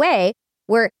right away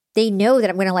where they know that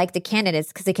I'm going to like the candidates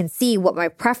because they can see what my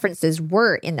preferences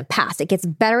were in the past. It gets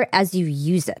better as you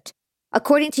use it.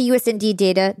 According to US Indeed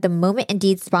data, the moment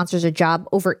Indeed sponsors a job,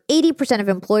 over 80% of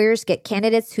employers get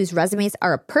candidates whose resumes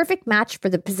are a perfect match for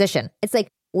the position. It's like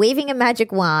waving a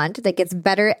magic wand that gets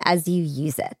better as you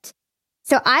use it.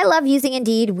 So I love using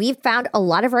Indeed. We've found a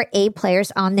lot of our A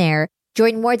players on there.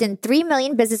 Join more than 3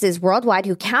 million businesses worldwide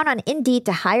who count on Indeed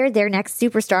to hire their next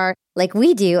superstar like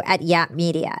we do at Yap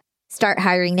Media. Start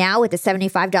hiring now with a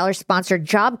 $75 sponsored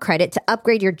job credit to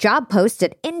upgrade your job post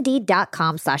at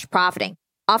Indeed.com/profiting.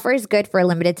 Offer is good for a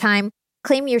limited time.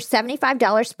 Claim your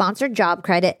 $75 sponsored job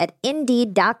credit at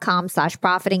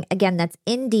Indeed.com/profiting. Again, that's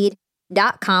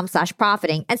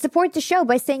Indeed.com/profiting. And support the show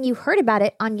by saying you heard about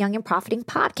it on Young and Profiting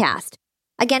Podcast.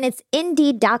 Again, it's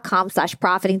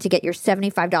Indeed.com/profiting to get your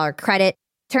 $75 credit.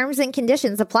 Terms and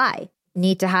conditions apply.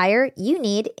 Need to hire? You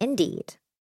need Indeed.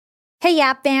 Hey,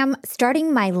 Yap fam.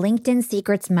 Starting my LinkedIn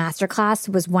Secrets Masterclass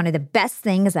was one of the best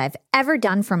things I've ever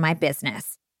done for my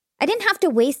business. I didn't have to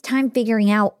waste time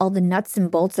figuring out all the nuts and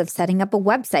bolts of setting up a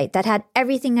website that had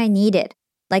everything I needed,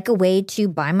 like a way to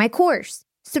buy my course,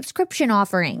 subscription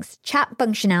offerings, chat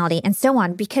functionality, and so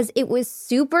on because it was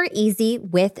super easy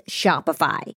with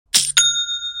Shopify.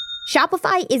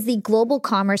 Shopify is the global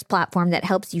commerce platform that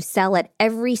helps you sell at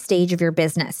every stage of your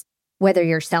business. Whether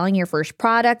you're selling your first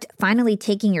product, finally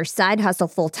taking your side hustle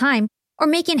full-time, or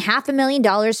making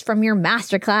 $500,000 from your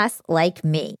masterclass like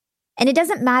me. And it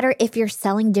doesn't matter if you're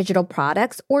selling digital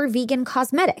products or vegan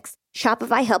cosmetics.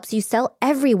 Shopify helps you sell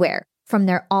everywhere, from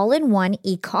their all-in-one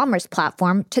e-commerce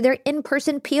platform to their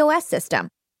in-person POS system.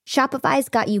 Shopify's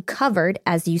got you covered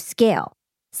as you scale.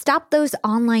 Stop those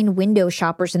online window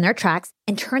shoppers in their tracks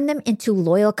and turn them into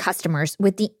loyal customers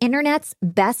with the internet's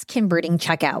best converting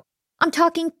checkout. I'm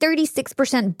talking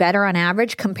 36% better on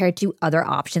average compared to other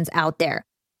options out there.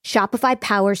 Shopify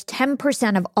powers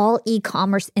 10% of all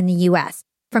e-commerce in the US,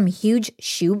 from huge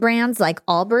shoe brands like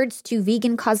Allbirds to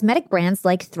vegan cosmetic brands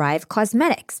like Thrive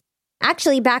Cosmetics.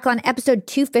 Actually, back on episode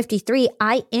 253,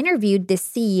 I interviewed the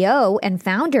CEO and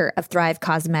founder of Thrive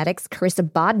Cosmetics, Carissa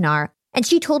Bodnar, and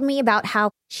she told me about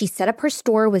how she set up her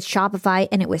store with Shopify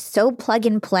and it was so plug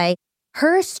and play.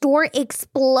 Her store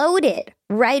exploded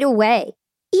right away.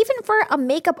 Even for a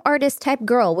makeup artist type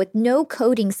girl with no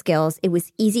coding skills, it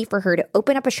was easy for her to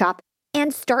open up a shop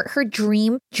and start her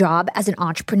dream job as an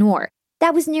entrepreneur.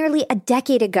 That was nearly a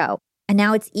decade ago. And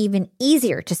now it's even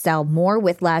easier to sell more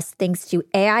with less thanks to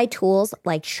AI tools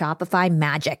like Shopify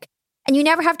Magic. And you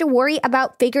never have to worry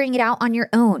about figuring it out on your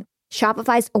own.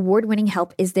 Shopify's award-winning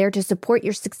help is there to support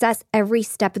your success every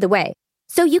step of the way.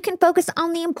 So you can focus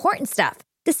on the important stuff,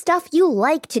 the stuff you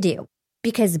like to do.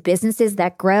 Because businesses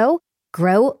that grow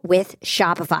with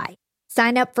Shopify.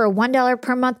 Sign up for a $1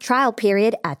 per month trial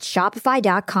period at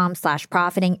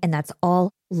shopify.com/profiting, and that's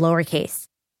all lowercase.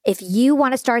 If you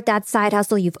want to start that side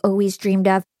hustle you've always dreamed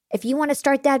of, if you want to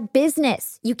start that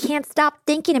business you can't stop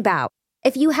thinking about,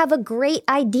 if you have a great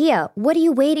idea, what are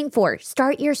you waiting for?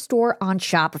 Start your store on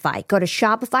Shopify. Go to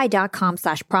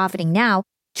shopify.com/profiting now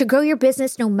to grow your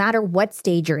business no matter what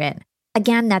stage you're in.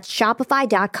 Again, that's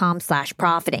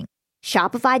shopify.com/profiting.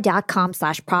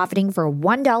 Shopify.com/profiting for a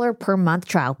 $1 per month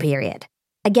trial period.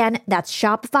 Again, that's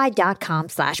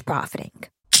shopify.com/profiting.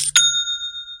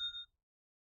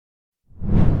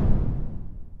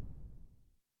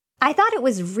 I thought it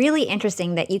was really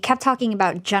interesting that you kept talking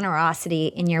about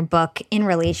generosity in your book in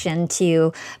relation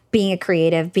to being a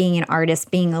creative, being an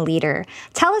artist, being a leader.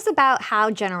 Tell us about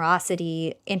how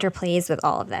generosity interplays with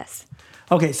all of this.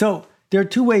 Okay, so there are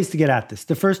two ways to get at this.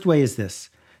 The first way is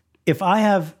this. If I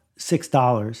have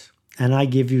 $6 and I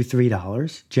give you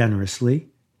 $3 generously,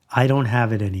 I don't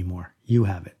have it anymore. You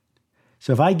have it.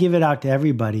 So if I give it out to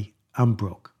everybody, I'm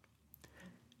broke.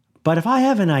 But if I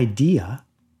have an idea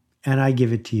and I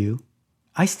give it to you,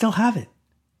 I still have it.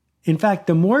 In fact,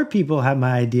 the more people have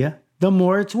my idea, the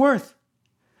more it's worth.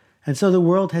 And so the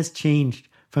world has changed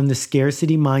from the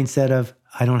scarcity mindset of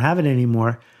I don't have it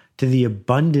anymore to the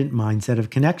abundant mindset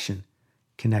of connection.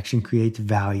 Connection creates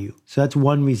value. So that's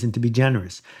one reason to be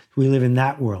generous. We live in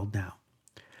that world now.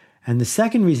 And the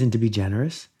second reason to be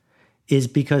generous is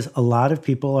because a lot of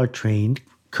people are trained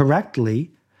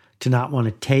correctly to not want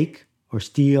to take or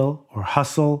steal or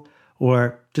hustle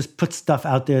or just put stuff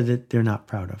out there that they're not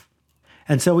proud of.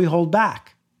 And so we hold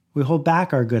back. We hold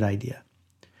back our good idea.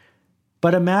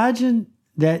 But imagine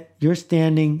that you're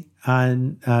standing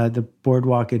on the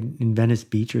boardwalk in Venice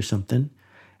Beach or something,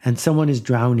 and someone is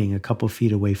drowning a couple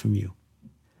feet away from you.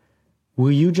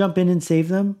 Will you jump in and save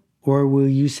them? Or will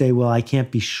you say, well, I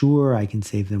can't be sure I can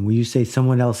save them? Will you say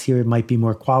someone else here might be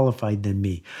more qualified than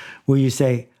me? Will you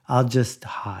say, I'll just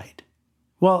hide?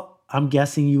 Well, I'm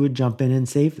guessing you would jump in and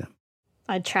save them.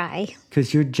 I'd try.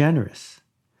 Because you're generous.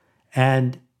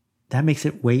 And that makes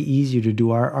it way easier to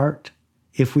do our art.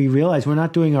 If we realize we're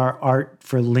not doing our art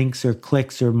for links or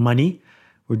clicks or money,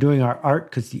 we're doing our art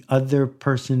because the other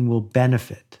person will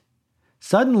benefit.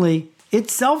 Suddenly,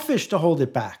 it's selfish to hold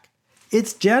it back.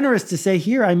 It's generous to say,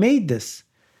 here, I made this.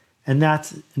 And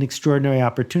that's an extraordinary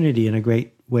opportunity and a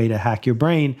great way to hack your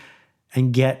brain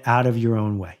and get out of your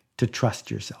own way, to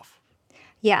trust yourself.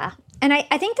 Yeah. And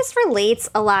I think this relates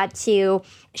a lot to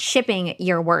shipping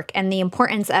your work and the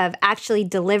importance of actually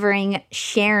delivering,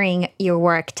 sharing your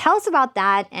work. Tell us about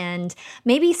that and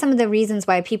maybe some of the reasons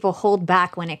why people hold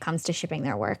back when it comes to shipping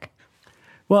their work.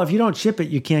 Well, if you don't ship it,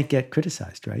 you can't get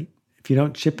criticized, right? If you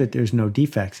don't ship it, there's no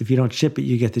defects. If you don't ship it,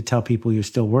 you get to tell people you're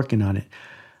still working on it.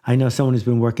 I know someone who's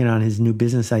been working on his new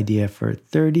business idea for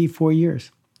 34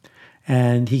 years.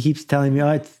 And he keeps telling me,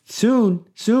 it's soon,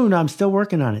 I'm still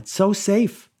working on it. So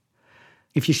safe.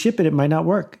 If you ship it, it might not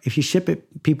work. If you ship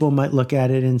it, people might look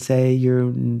at it and say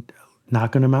you're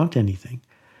not going to amount to anything.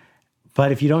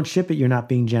 But if you don't ship it, you're not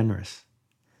being generous.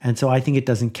 And so I think it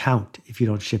doesn't count if you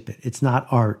don't ship it. It's not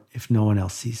art if no one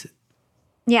else sees it.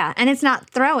 Yeah, and it's not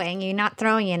throwing. You're not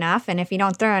throwing enough. And if you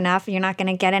don't throw enough, you're not going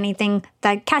to get anything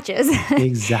that catches.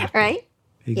 Exactly. Right?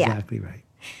 Exactly right.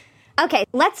 Okay,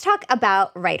 let's talk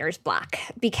about writer's block,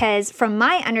 because from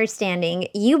my understanding,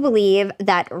 you believe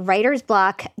that writer's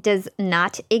block does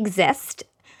not exist.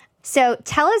 So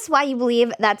tell us why you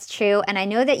believe that's true. And I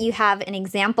know that you have an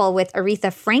example with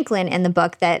Aretha Franklin in the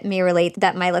book that may relate,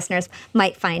 that my listeners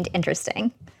might find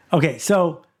interesting. Okay,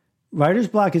 so writer's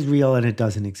block is real and it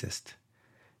doesn't exist.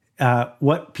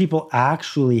 What people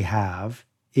actually have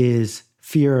is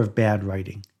fear of bad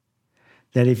writing.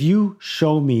 That if you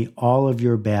show me all of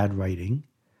your bad writing,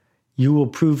 you will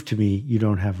prove to me you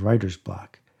don't have writer's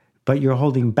block. But you're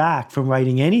holding back from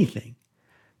writing anything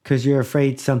because you're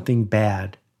afraid something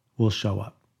bad will show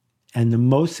up. And the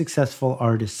most successful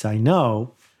artists I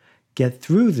know get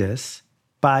through this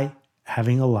by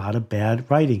having a lot of bad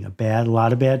writing, a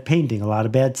lot of bad painting, a lot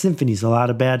of bad symphonies, a lot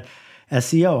of bad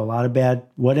SEO, a lot of bad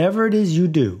whatever it is you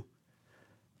do.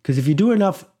 Because if you do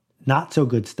enough not so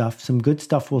good stuff, some good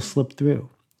stuff will slip through.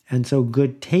 And so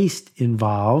good taste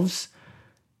involves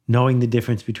knowing the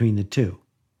difference between the two.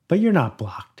 But you're not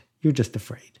blocked. You're just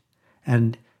afraid.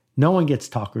 And no one gets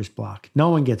talker's block. No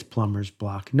one gets plumber's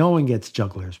block. No one gets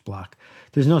juggler's block.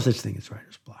 There's no such thing as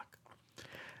writer's block.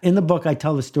 In the book, I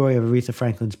tell the story of Aretha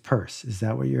Franklin's purse. Is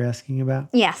that what you're asking about?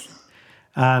 Yes.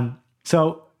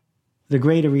 So the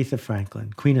great Aretha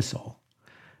Franklin, Queen of Soul,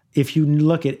 if you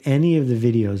look at any of the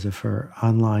videos of her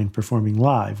online performing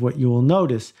live, what you will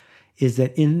notice is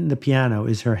that in the piano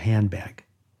is her handbag.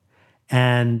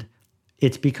 And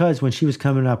it's because when she was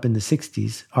coming up in the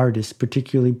 60s, artists,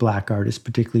 particularly black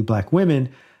women,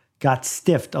 got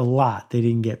stiffed a lot. They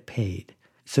didn't get paid.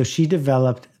 So she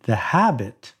developed the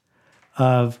habit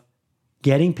of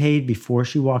getting paid before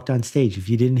she walked on stage. If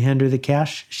you didn't hand her the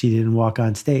cash, she didn't walk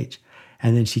on stage.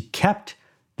 And then she kept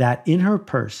that in her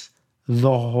purse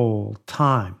the whole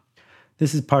time.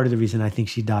 This is part of the reason I think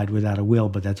she died without a will,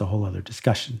 but that's a whole other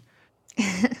discussion.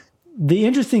 The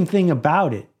interesting thing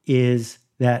about it is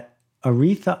that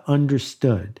Aretha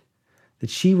understood that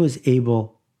she was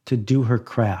able to do her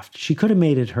craft. She could have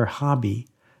made it her hobby,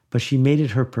 but she made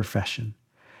it her profession.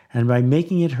 And by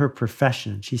making it her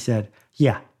profession, she said,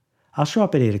 yeah, I'll show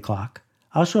up at 8 o'clock.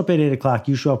 I'll show up at 8 o'clock.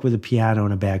 You show up with a piano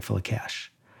and a bag full of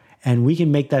cash. And we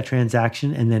can make that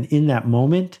transaction. And then in that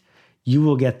moment, you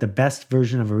will get the best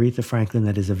version of Aretha Franklin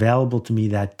that is available to me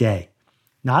that day.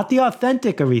 Not the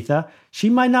authentic Aretha. She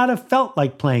might not have felt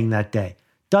like playing that day.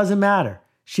 Doesn't matter.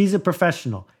 She's a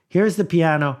professional. Here's the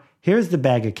piano. Here's the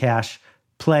bag of cash.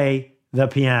 Play the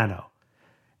piano.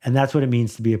 And that's what it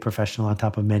means to be a professional on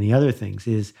top of many other things,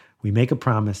 is we make a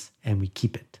promise and we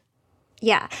keep it.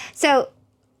 Yeah. So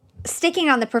sticking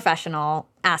on the professional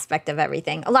aspect of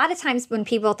everything, a lot of times when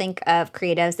people think of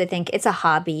creatives, they think it's a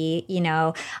hobby. You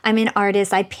know, I'm an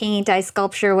artist, I paint, I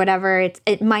sculpture, whatever.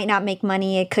 It might not make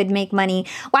money. It could make money.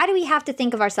 Why do we have to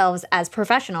think of ourselves as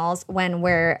professionals when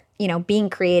we're, being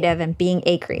creative and being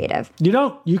a creative? You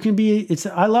don't. You can be,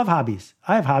 I love hobbies.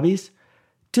 I have hobbies.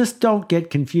 Just don't get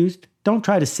confused. Don't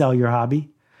try to sell your hobby.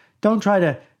 Don't try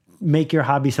to make your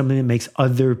hobby something that makes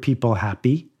other people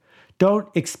happy. Don't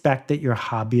expect that your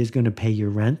hobby is going to pay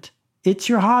your rent. It's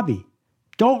your hobby.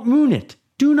 Don't ruin it.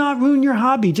 Do not ruin your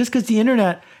hobby. Just because the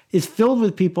internet is filled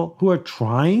with people who are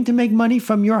trying to make money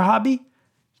from your hobby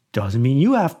doesn't mean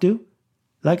you have to.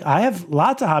 Like, I have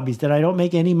lots of hobbies that I don't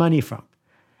make any money from.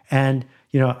 And,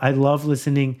 I love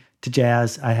listening to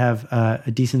jazz. I have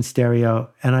a decent stereo,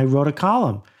 and I wrote a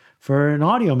column for an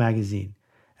audio magazine.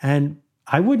 And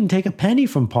I wouldn't take a penny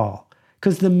from Paul,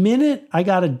 because the minute I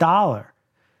got $1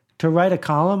 to write a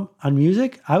column on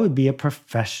music, I would be a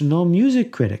professional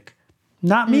music critic.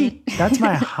 Not me. That's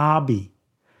my hobby.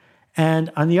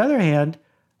 And on the other hand,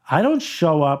 I don't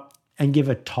show up and give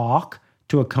a talk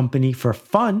to a company for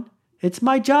fun. It's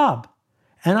my job.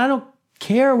 And I don't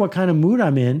care what kind of mood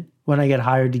I'm in when I get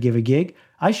hired to give a gig.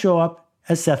 I show up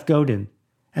as Seth Godin.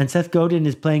 And Seth Godin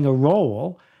is playing a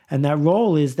role, and that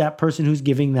role is that person who's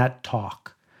giving that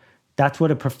talk. That's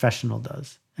what a professional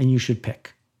does, and you should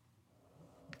pick.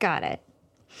 Got it.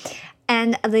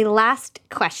 And the last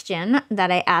question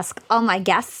that I ask all my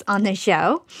guests on the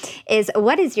show is,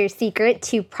 what is your secret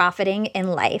to profiting in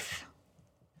life?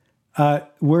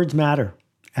 Words matter.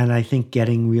 And I think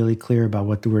getting really clear about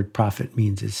what the word profit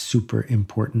means is super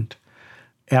important.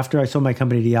 After I sold my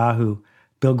company to Yahoo,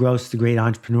 Bill Gross, the great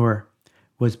entrepreneur,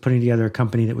 was putting together a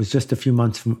company that was just a few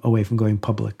months away from going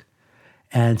public.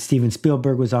 And Steven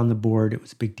Spielberg was on the board. It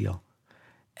was a big deal.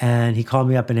 And he called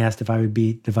me up and asked if I would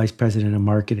be the vice president of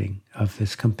marketing of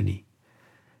this company.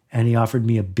 and he offered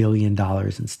me $1 billion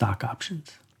in stock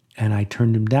options. And I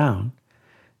turned him down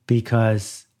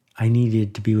because I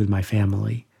needed to be with my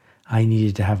family. I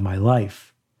needed to have my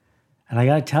life. And I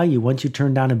got to tell you, once you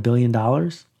turn down $1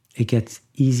 billion, it gets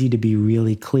easy to be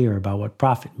really clear about what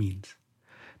profit means.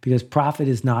 Because profit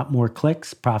is not more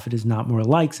clicks, profit is not more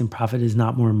likes, and profit is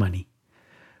not more money.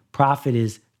 Profit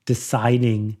is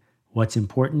deciding what's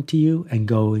important to you and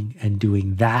going and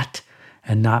doing that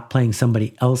and not playing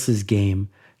somebody else's game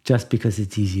just because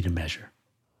it's easy to measure.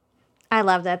 I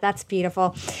love that. That's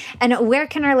beautiful. And where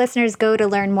can our listeners go to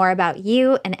learn more about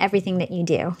you and everything that you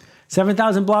do?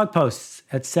 7,000 blog posts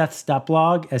at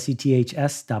seths.blog,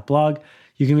 seths.blog.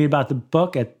 You can read about the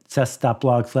book at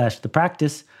seths.blog/The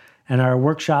Practice. And our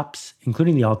workshops,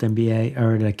 including the Alt MBA,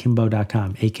 are at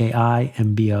akimbo.com,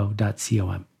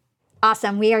 akimbo.com.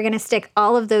 Awesome. We are going to stick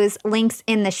all of those links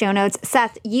in the show notes.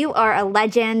 Seth, you are a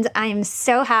legend. I am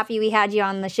so happy we had you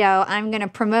on the show. I'm going to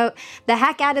promote the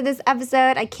heck out of this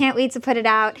episode. I can't wait to put it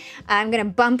out. I'm going to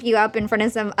bump you up in front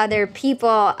of some other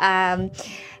people and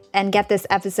get this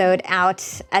episode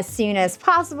out as soon as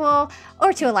possible,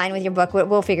 or to align with your book.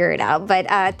 We'll figure it out. But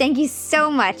thank you so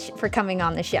much for coming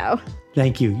on the show.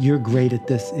 Thank you. You're great at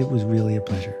this. It was really a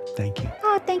pleasure. Thank you.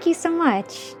 Oh, thank you so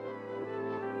much.